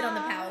 don't sit on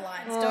the power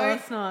lines. Oh, Don't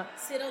it's not.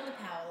 sit on the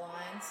power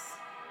lines.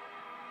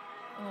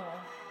 Oh.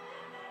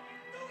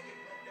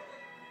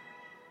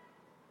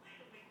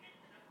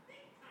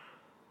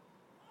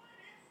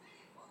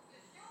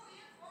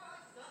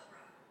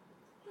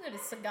 Is it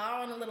a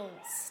cigar on a little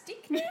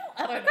stick now?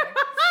 I don't know.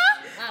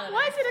 I don't know.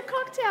 Why is it a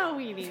cocktail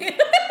weenie?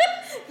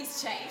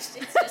 He's changed.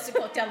 It's just a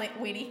cocktail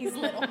weenie. He's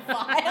lit on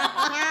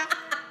fire.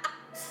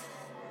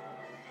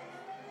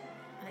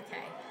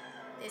 Okay,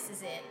 this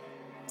is it.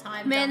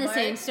 time. Man, the Dumbo.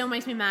 scene still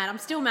makes me mad. I'm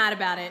still mad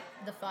about it.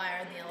 The fire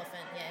and the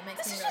elephant. Yeah, it makes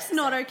This me is really just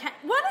not upset.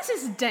 okay. One, is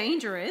this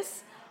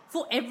dangerous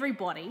for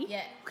everybody.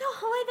 Yeah. Look how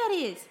high that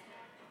is.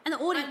 And the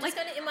audience, I'm just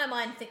going to, in my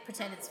mind,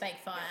 pretend it's fake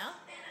fire.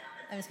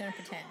 I'm just going to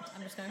pretend.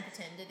 I'm just going to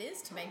pretend it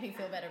is to make me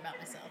feel better about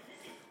myself.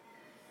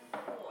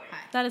 Hi.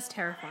 that is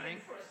terrifying.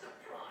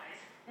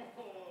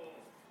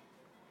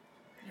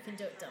 You can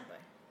do it, Dumbo.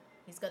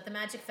 He's got the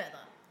magic feather.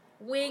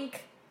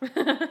 Wink. It's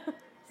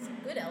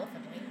a good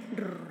elephant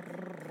wink.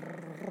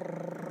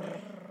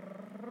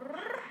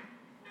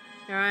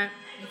 All right,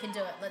 You can do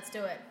it. Let's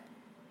do it.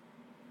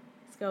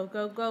 let's go,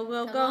 go, go,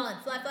 go, Come go.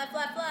 on. Fly, fly,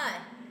 fly, fly.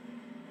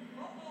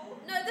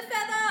 No, the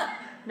feather.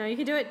 No, you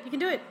can do it. You can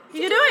do it. You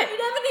can You do it.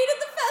 never needed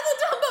the feather,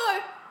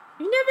 Dumbo.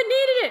 You never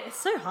needed it. It's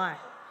so high.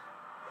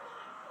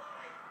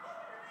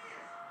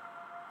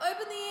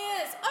 Open the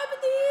ears. Open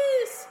the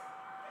ears.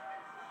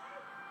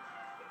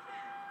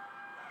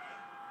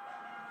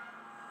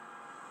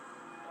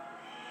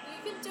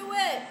 You can do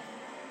it.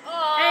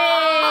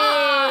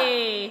 Oh.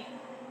 Hey!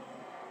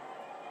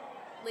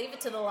 Leave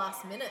it to the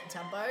last minute,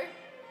 Dumbo.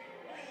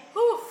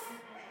 Oof.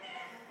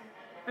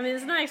 I mean,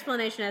 there's no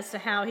explanation as to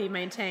how he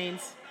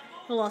maintains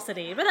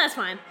velocity, but that's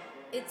fine.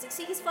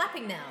 See, he's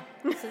flapping now.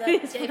 So that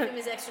He's gave flapping. him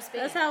his extra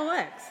speed. That's how it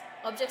works.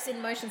 Objects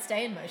in motion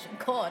stay in motion.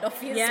 God,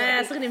 obviously.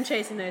 Yes, look at him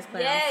chasing those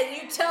clowns. Yeah,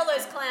 you tell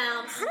those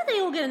clowns. How did they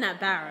all get in that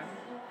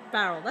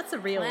barrel? That's a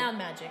real Clown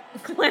magic.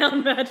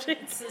 clown magic.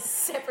 It's a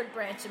separate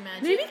branch of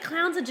magic. Maybe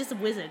clowns are just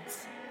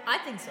wizards. I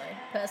think so,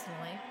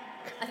 personally.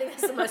 I think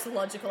that's the most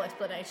logical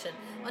explanation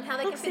on how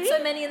they Look, can fit see?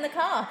 so many in the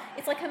car.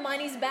 It's like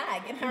Hermione's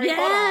bag in Harry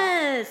Potter.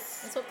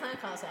 Yes. That's what clown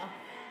cars are.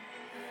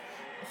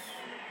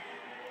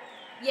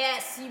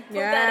 Yes, you put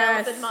Yes. that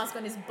elephant mask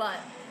on his butt.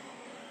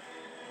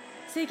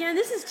 See, again,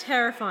 this is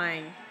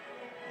terrifying.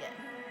 Yeah.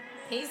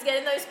 He's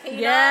getting those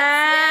peanuts.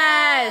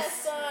 Yes. Yes,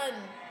 son.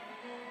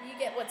 You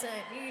get what's in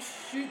it. You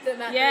shoot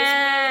them at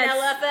Yes.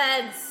 those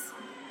elephants.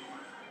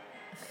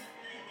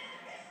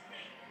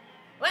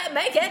 We're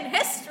making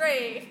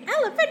history.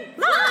 Elephant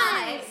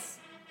flies. Nice.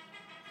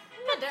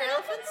 And our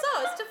elephant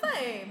soars to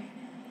fame.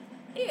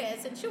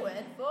 Here's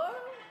insured for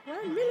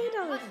 $1 million.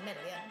 1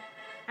 million.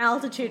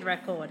 Altitude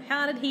record.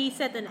 How did he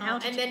set an And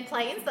altitude? then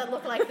planes that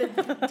look like the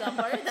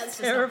Dumbo. That's just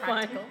Terrifying.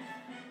 not practical.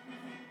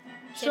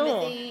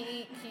 Sure.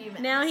 Timothy Q.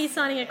 Now he's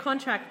signing a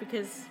contract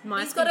because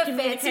Mike He's got can a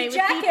communicate fancy with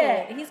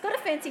jacket. people. He's got a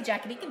fancy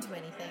jacket. He can do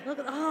anything. Look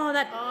at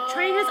that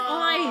train has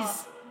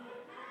eyes.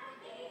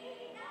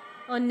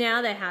 Oh,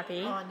 now they're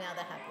happy. Oh, now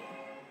they're happy.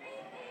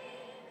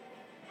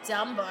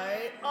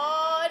 Dumbo.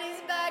 Oh, and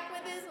he's back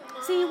with his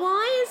mum. See,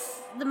 why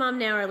is the mum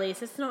now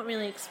released? It's not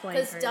really explained.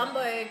 Because very well.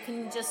 Dumbo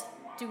can just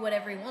do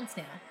whatever he wants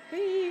now.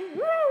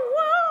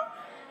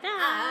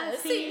 I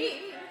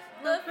see.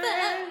 the bird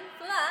fly.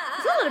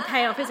 It's not a lot of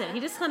payoff, is it? He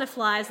just kind of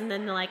flies and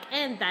then they're like,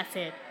 and that's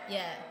it.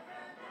 Yeah.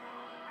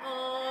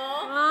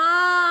 Aww.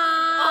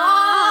 Ah.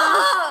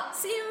 Oh,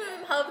 see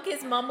him hug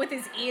his mum with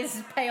his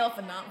ears pay off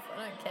enough.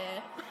 I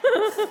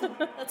don't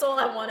care. That's all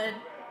I wanted.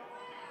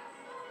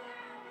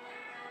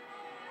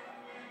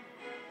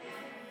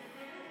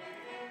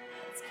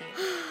 That's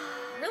cute.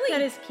 Really,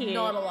 That is cute.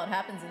 Not a lot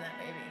happens in that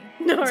movie.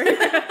 No.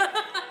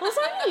 Well, it's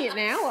only an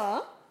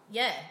hour.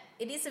 Yeah,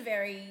 it is a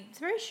very. It's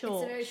very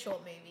short. It's a very short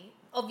movie.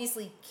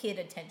 Obviously, kid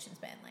attention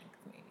span length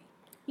movie.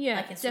 Yeah,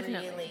 Like it's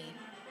definitely. really.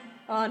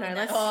 Oh no,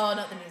 let's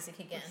not the music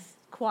again.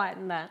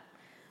 quieten that.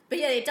 But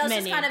yeah, it does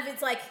Many. just kind of.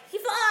 It's like he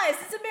flies.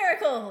 It's a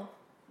miracle.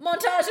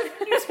 Montage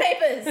of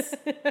newspapers.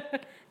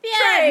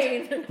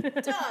 Train.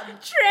 Done.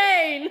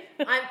 Train.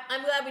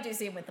 I'm glad we do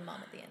see him with the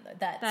mum at the end though.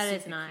 That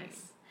is super nice. cute.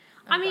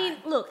 I I'm mean,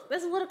 glad. look,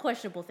 there's a lot of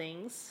questionable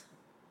things.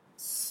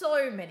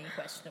 So many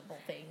questionable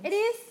things.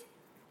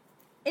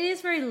 It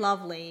is very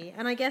lovely,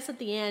 and I guess at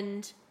the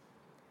end,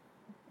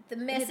 The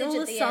message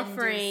all at the the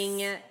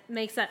suffering end is,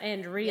 makes that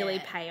end really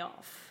Yeah. pay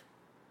off.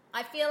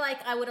 I feel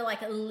like I would have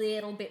liked a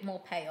little bit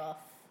more payoff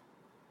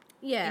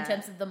Yeah. in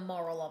terms of the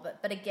moral of it.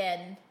 But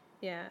again,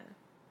 yeah.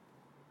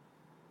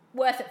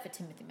 worth it for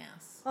Timothy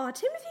Mouse. Oh,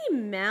 Timothy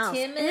Mouse.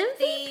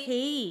 Timothy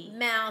MVP.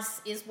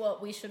 Mouse is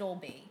what we should all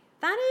be.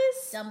 That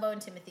is. Dumbo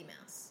and Timothy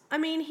Mouse. I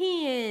mean,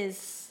 he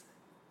is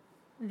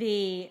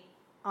the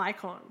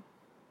icon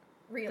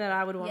Really. that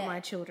I would want Yeah. my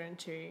children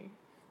to.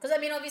 Because, I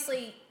mean,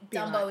 obviously, Be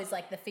Dumbo like. is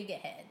like the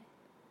figurehead.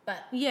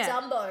 But Yeah.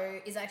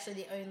 Dumbo is actually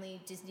the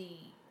only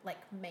Disney like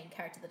main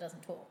character that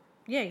doesn't talk.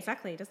 Yeah,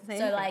 exactly. It doesn't say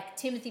So, anything. like,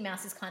 Timothy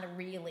Mouse is kind of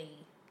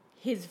really,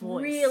 his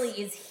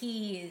voice.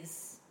 he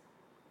is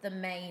the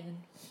main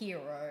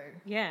hero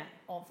Yeah.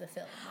 of the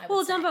film. I Well,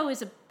 would say. Dumbo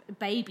is a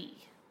baby.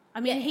 I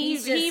mean, Yeah, he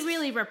he's just-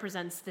 really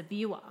represents the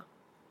viewer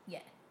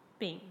Yeah.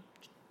 being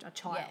a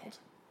child.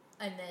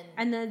 And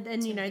then,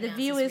 And you know, Timothy the Mouse is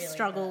viewer's really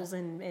struggles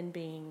and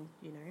being,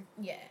 you know,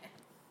 yeah.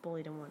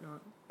 bullied and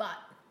whatnot. But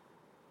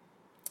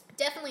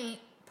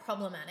definitely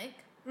problematic.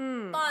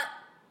 Mm. But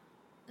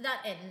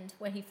that end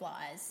where he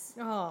flies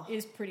Oh,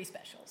 is pretty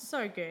special.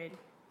 so good.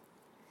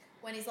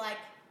 When he's like,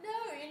 no,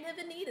 you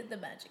never needed the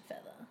magic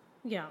feather.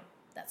 Yeah.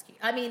 That's cute.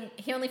 I mean,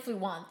 he only flew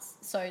once,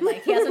 so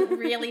like he hasn't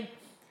really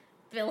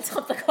built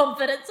up the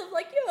confidence of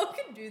like, yeah, I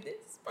can do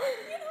this. But,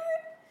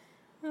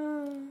 you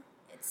know,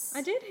 it's...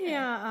 I did hear,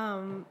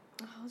 I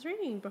was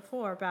reading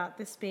before about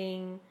this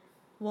being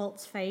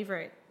Walt's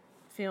favourite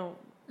film.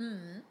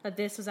 But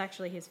this was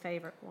actually his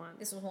favourite one.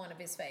 This was one of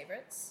his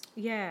favourites.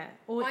 Yeah,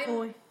 or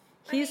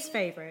his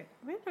favourite.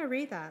 Where did I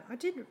read that? I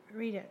did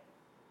read it.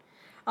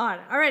 Oh,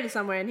 I read it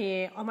somewhere in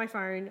here on my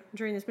phone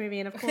during this movie,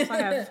 and of course I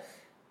have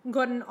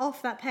gotten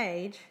off that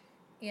page.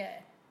 Yeah.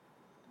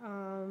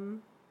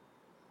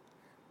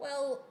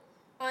 Well,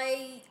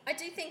 I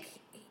do think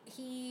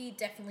he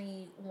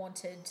definitely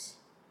wanted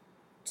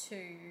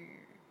to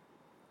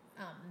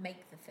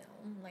make the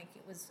film. Like,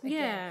 it was,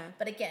 again,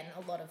 but again,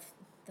 a lot of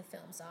the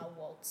films are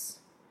Walt's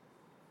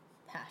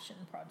passion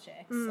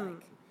projects.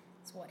 Like,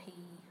 it's what he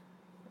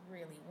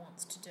really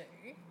wants to do.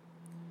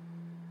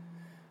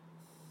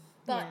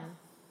 But,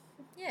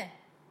 yeah.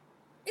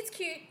 It's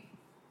cute.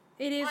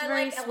 It is I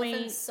very like sweet.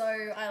 elephants, so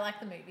I like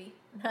the movie.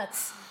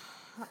 That's...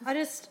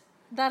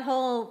 that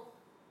whole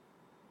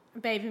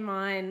baby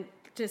mine,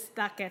 just,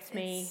 that gets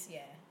me.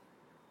 Yeah.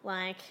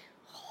 Like,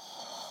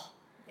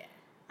 Yeah.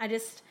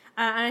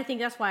 and I think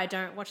that's why I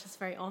don't watch this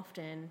very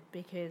often,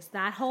 because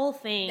that whole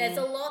thing. There's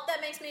a lot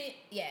that makes me,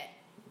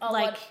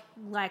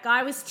 like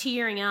I was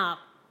tearing up.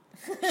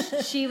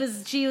 she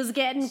was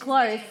getting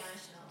close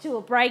to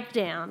a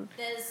breakdown.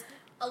 There's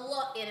a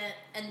lot in it,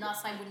 and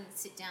thus I wouldn't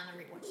sit down and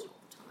rewatch it all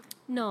the time.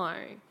 No.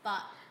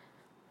 But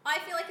I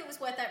feel like it was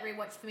worth that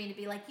rewatch for me to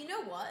be like, you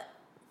know what,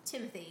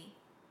 Timothy.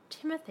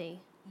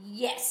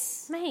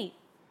 Yes. Mate.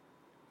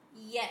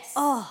 Yes.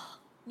 Oh.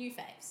 New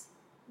faves.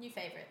 New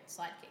favourite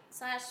sidekick.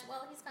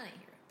 Well, he's kind of a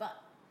hero,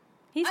 but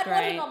I'd want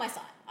great. him on my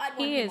side.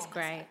 He is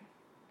great.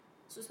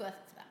 So it's worth it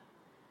for that.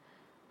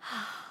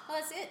 Well,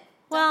 that's it.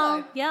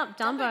 Well, Dumbo. yep,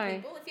 Dumbo.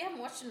 People, if you haven't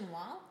watched it in a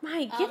while,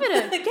 Mate, give it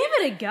a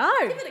go.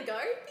 Give it a go.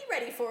 Be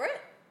ready for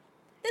it.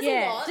 There's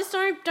a lot. Just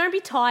don't be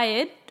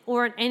tired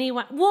or in any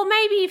way. Well,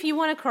 maybe if you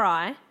want to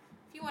cry.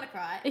 If you want to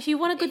cry. If you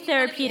want a good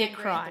therapeutic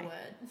cry.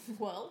 The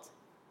world.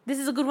 This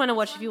is a good one to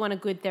watch if you want a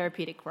good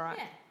therapeutic cry.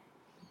 Yeah.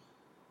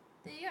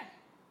 There you go.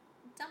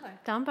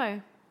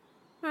 Dumbo.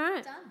 All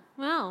right. Done.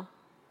 Well.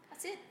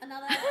 That's it.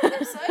 Another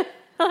episode.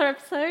 Another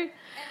episode. And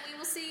we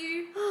will see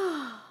you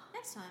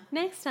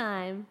next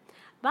time.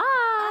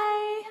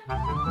 Bye.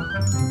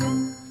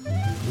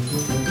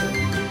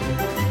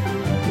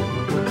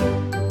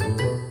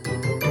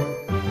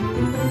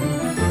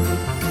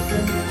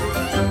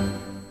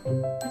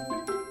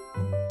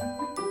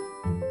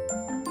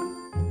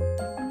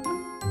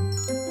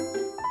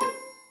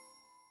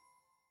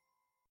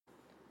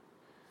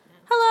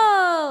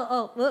 Hello.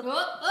 Oh, whoop.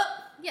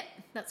 Yep,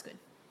 that's good.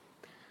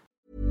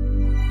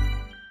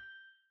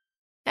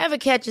 Ever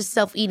catch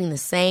yourself eating the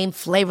same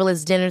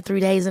flavorless dinner 3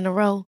 days in a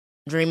row?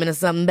 Dreaming of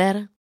something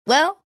better?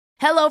 Well,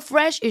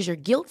 HelloFresh is your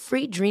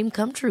guilt-free dream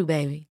come true,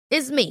 baby.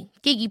 It's me,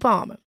 Keke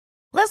Palmer.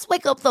 Let's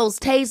wake up those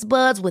taste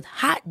buds with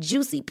hot,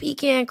 juicy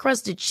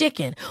pecan-crusted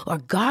chicken or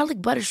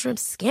garlic butter shrimp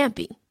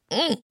scampi.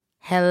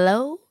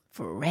 Hello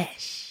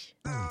Fresh.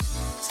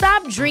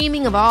 Stop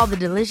dreaming of all the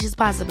delicious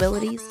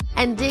possibilities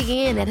and dig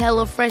in at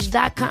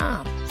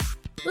HelloFresh.com.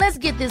 Let's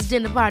get this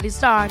dinner party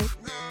started.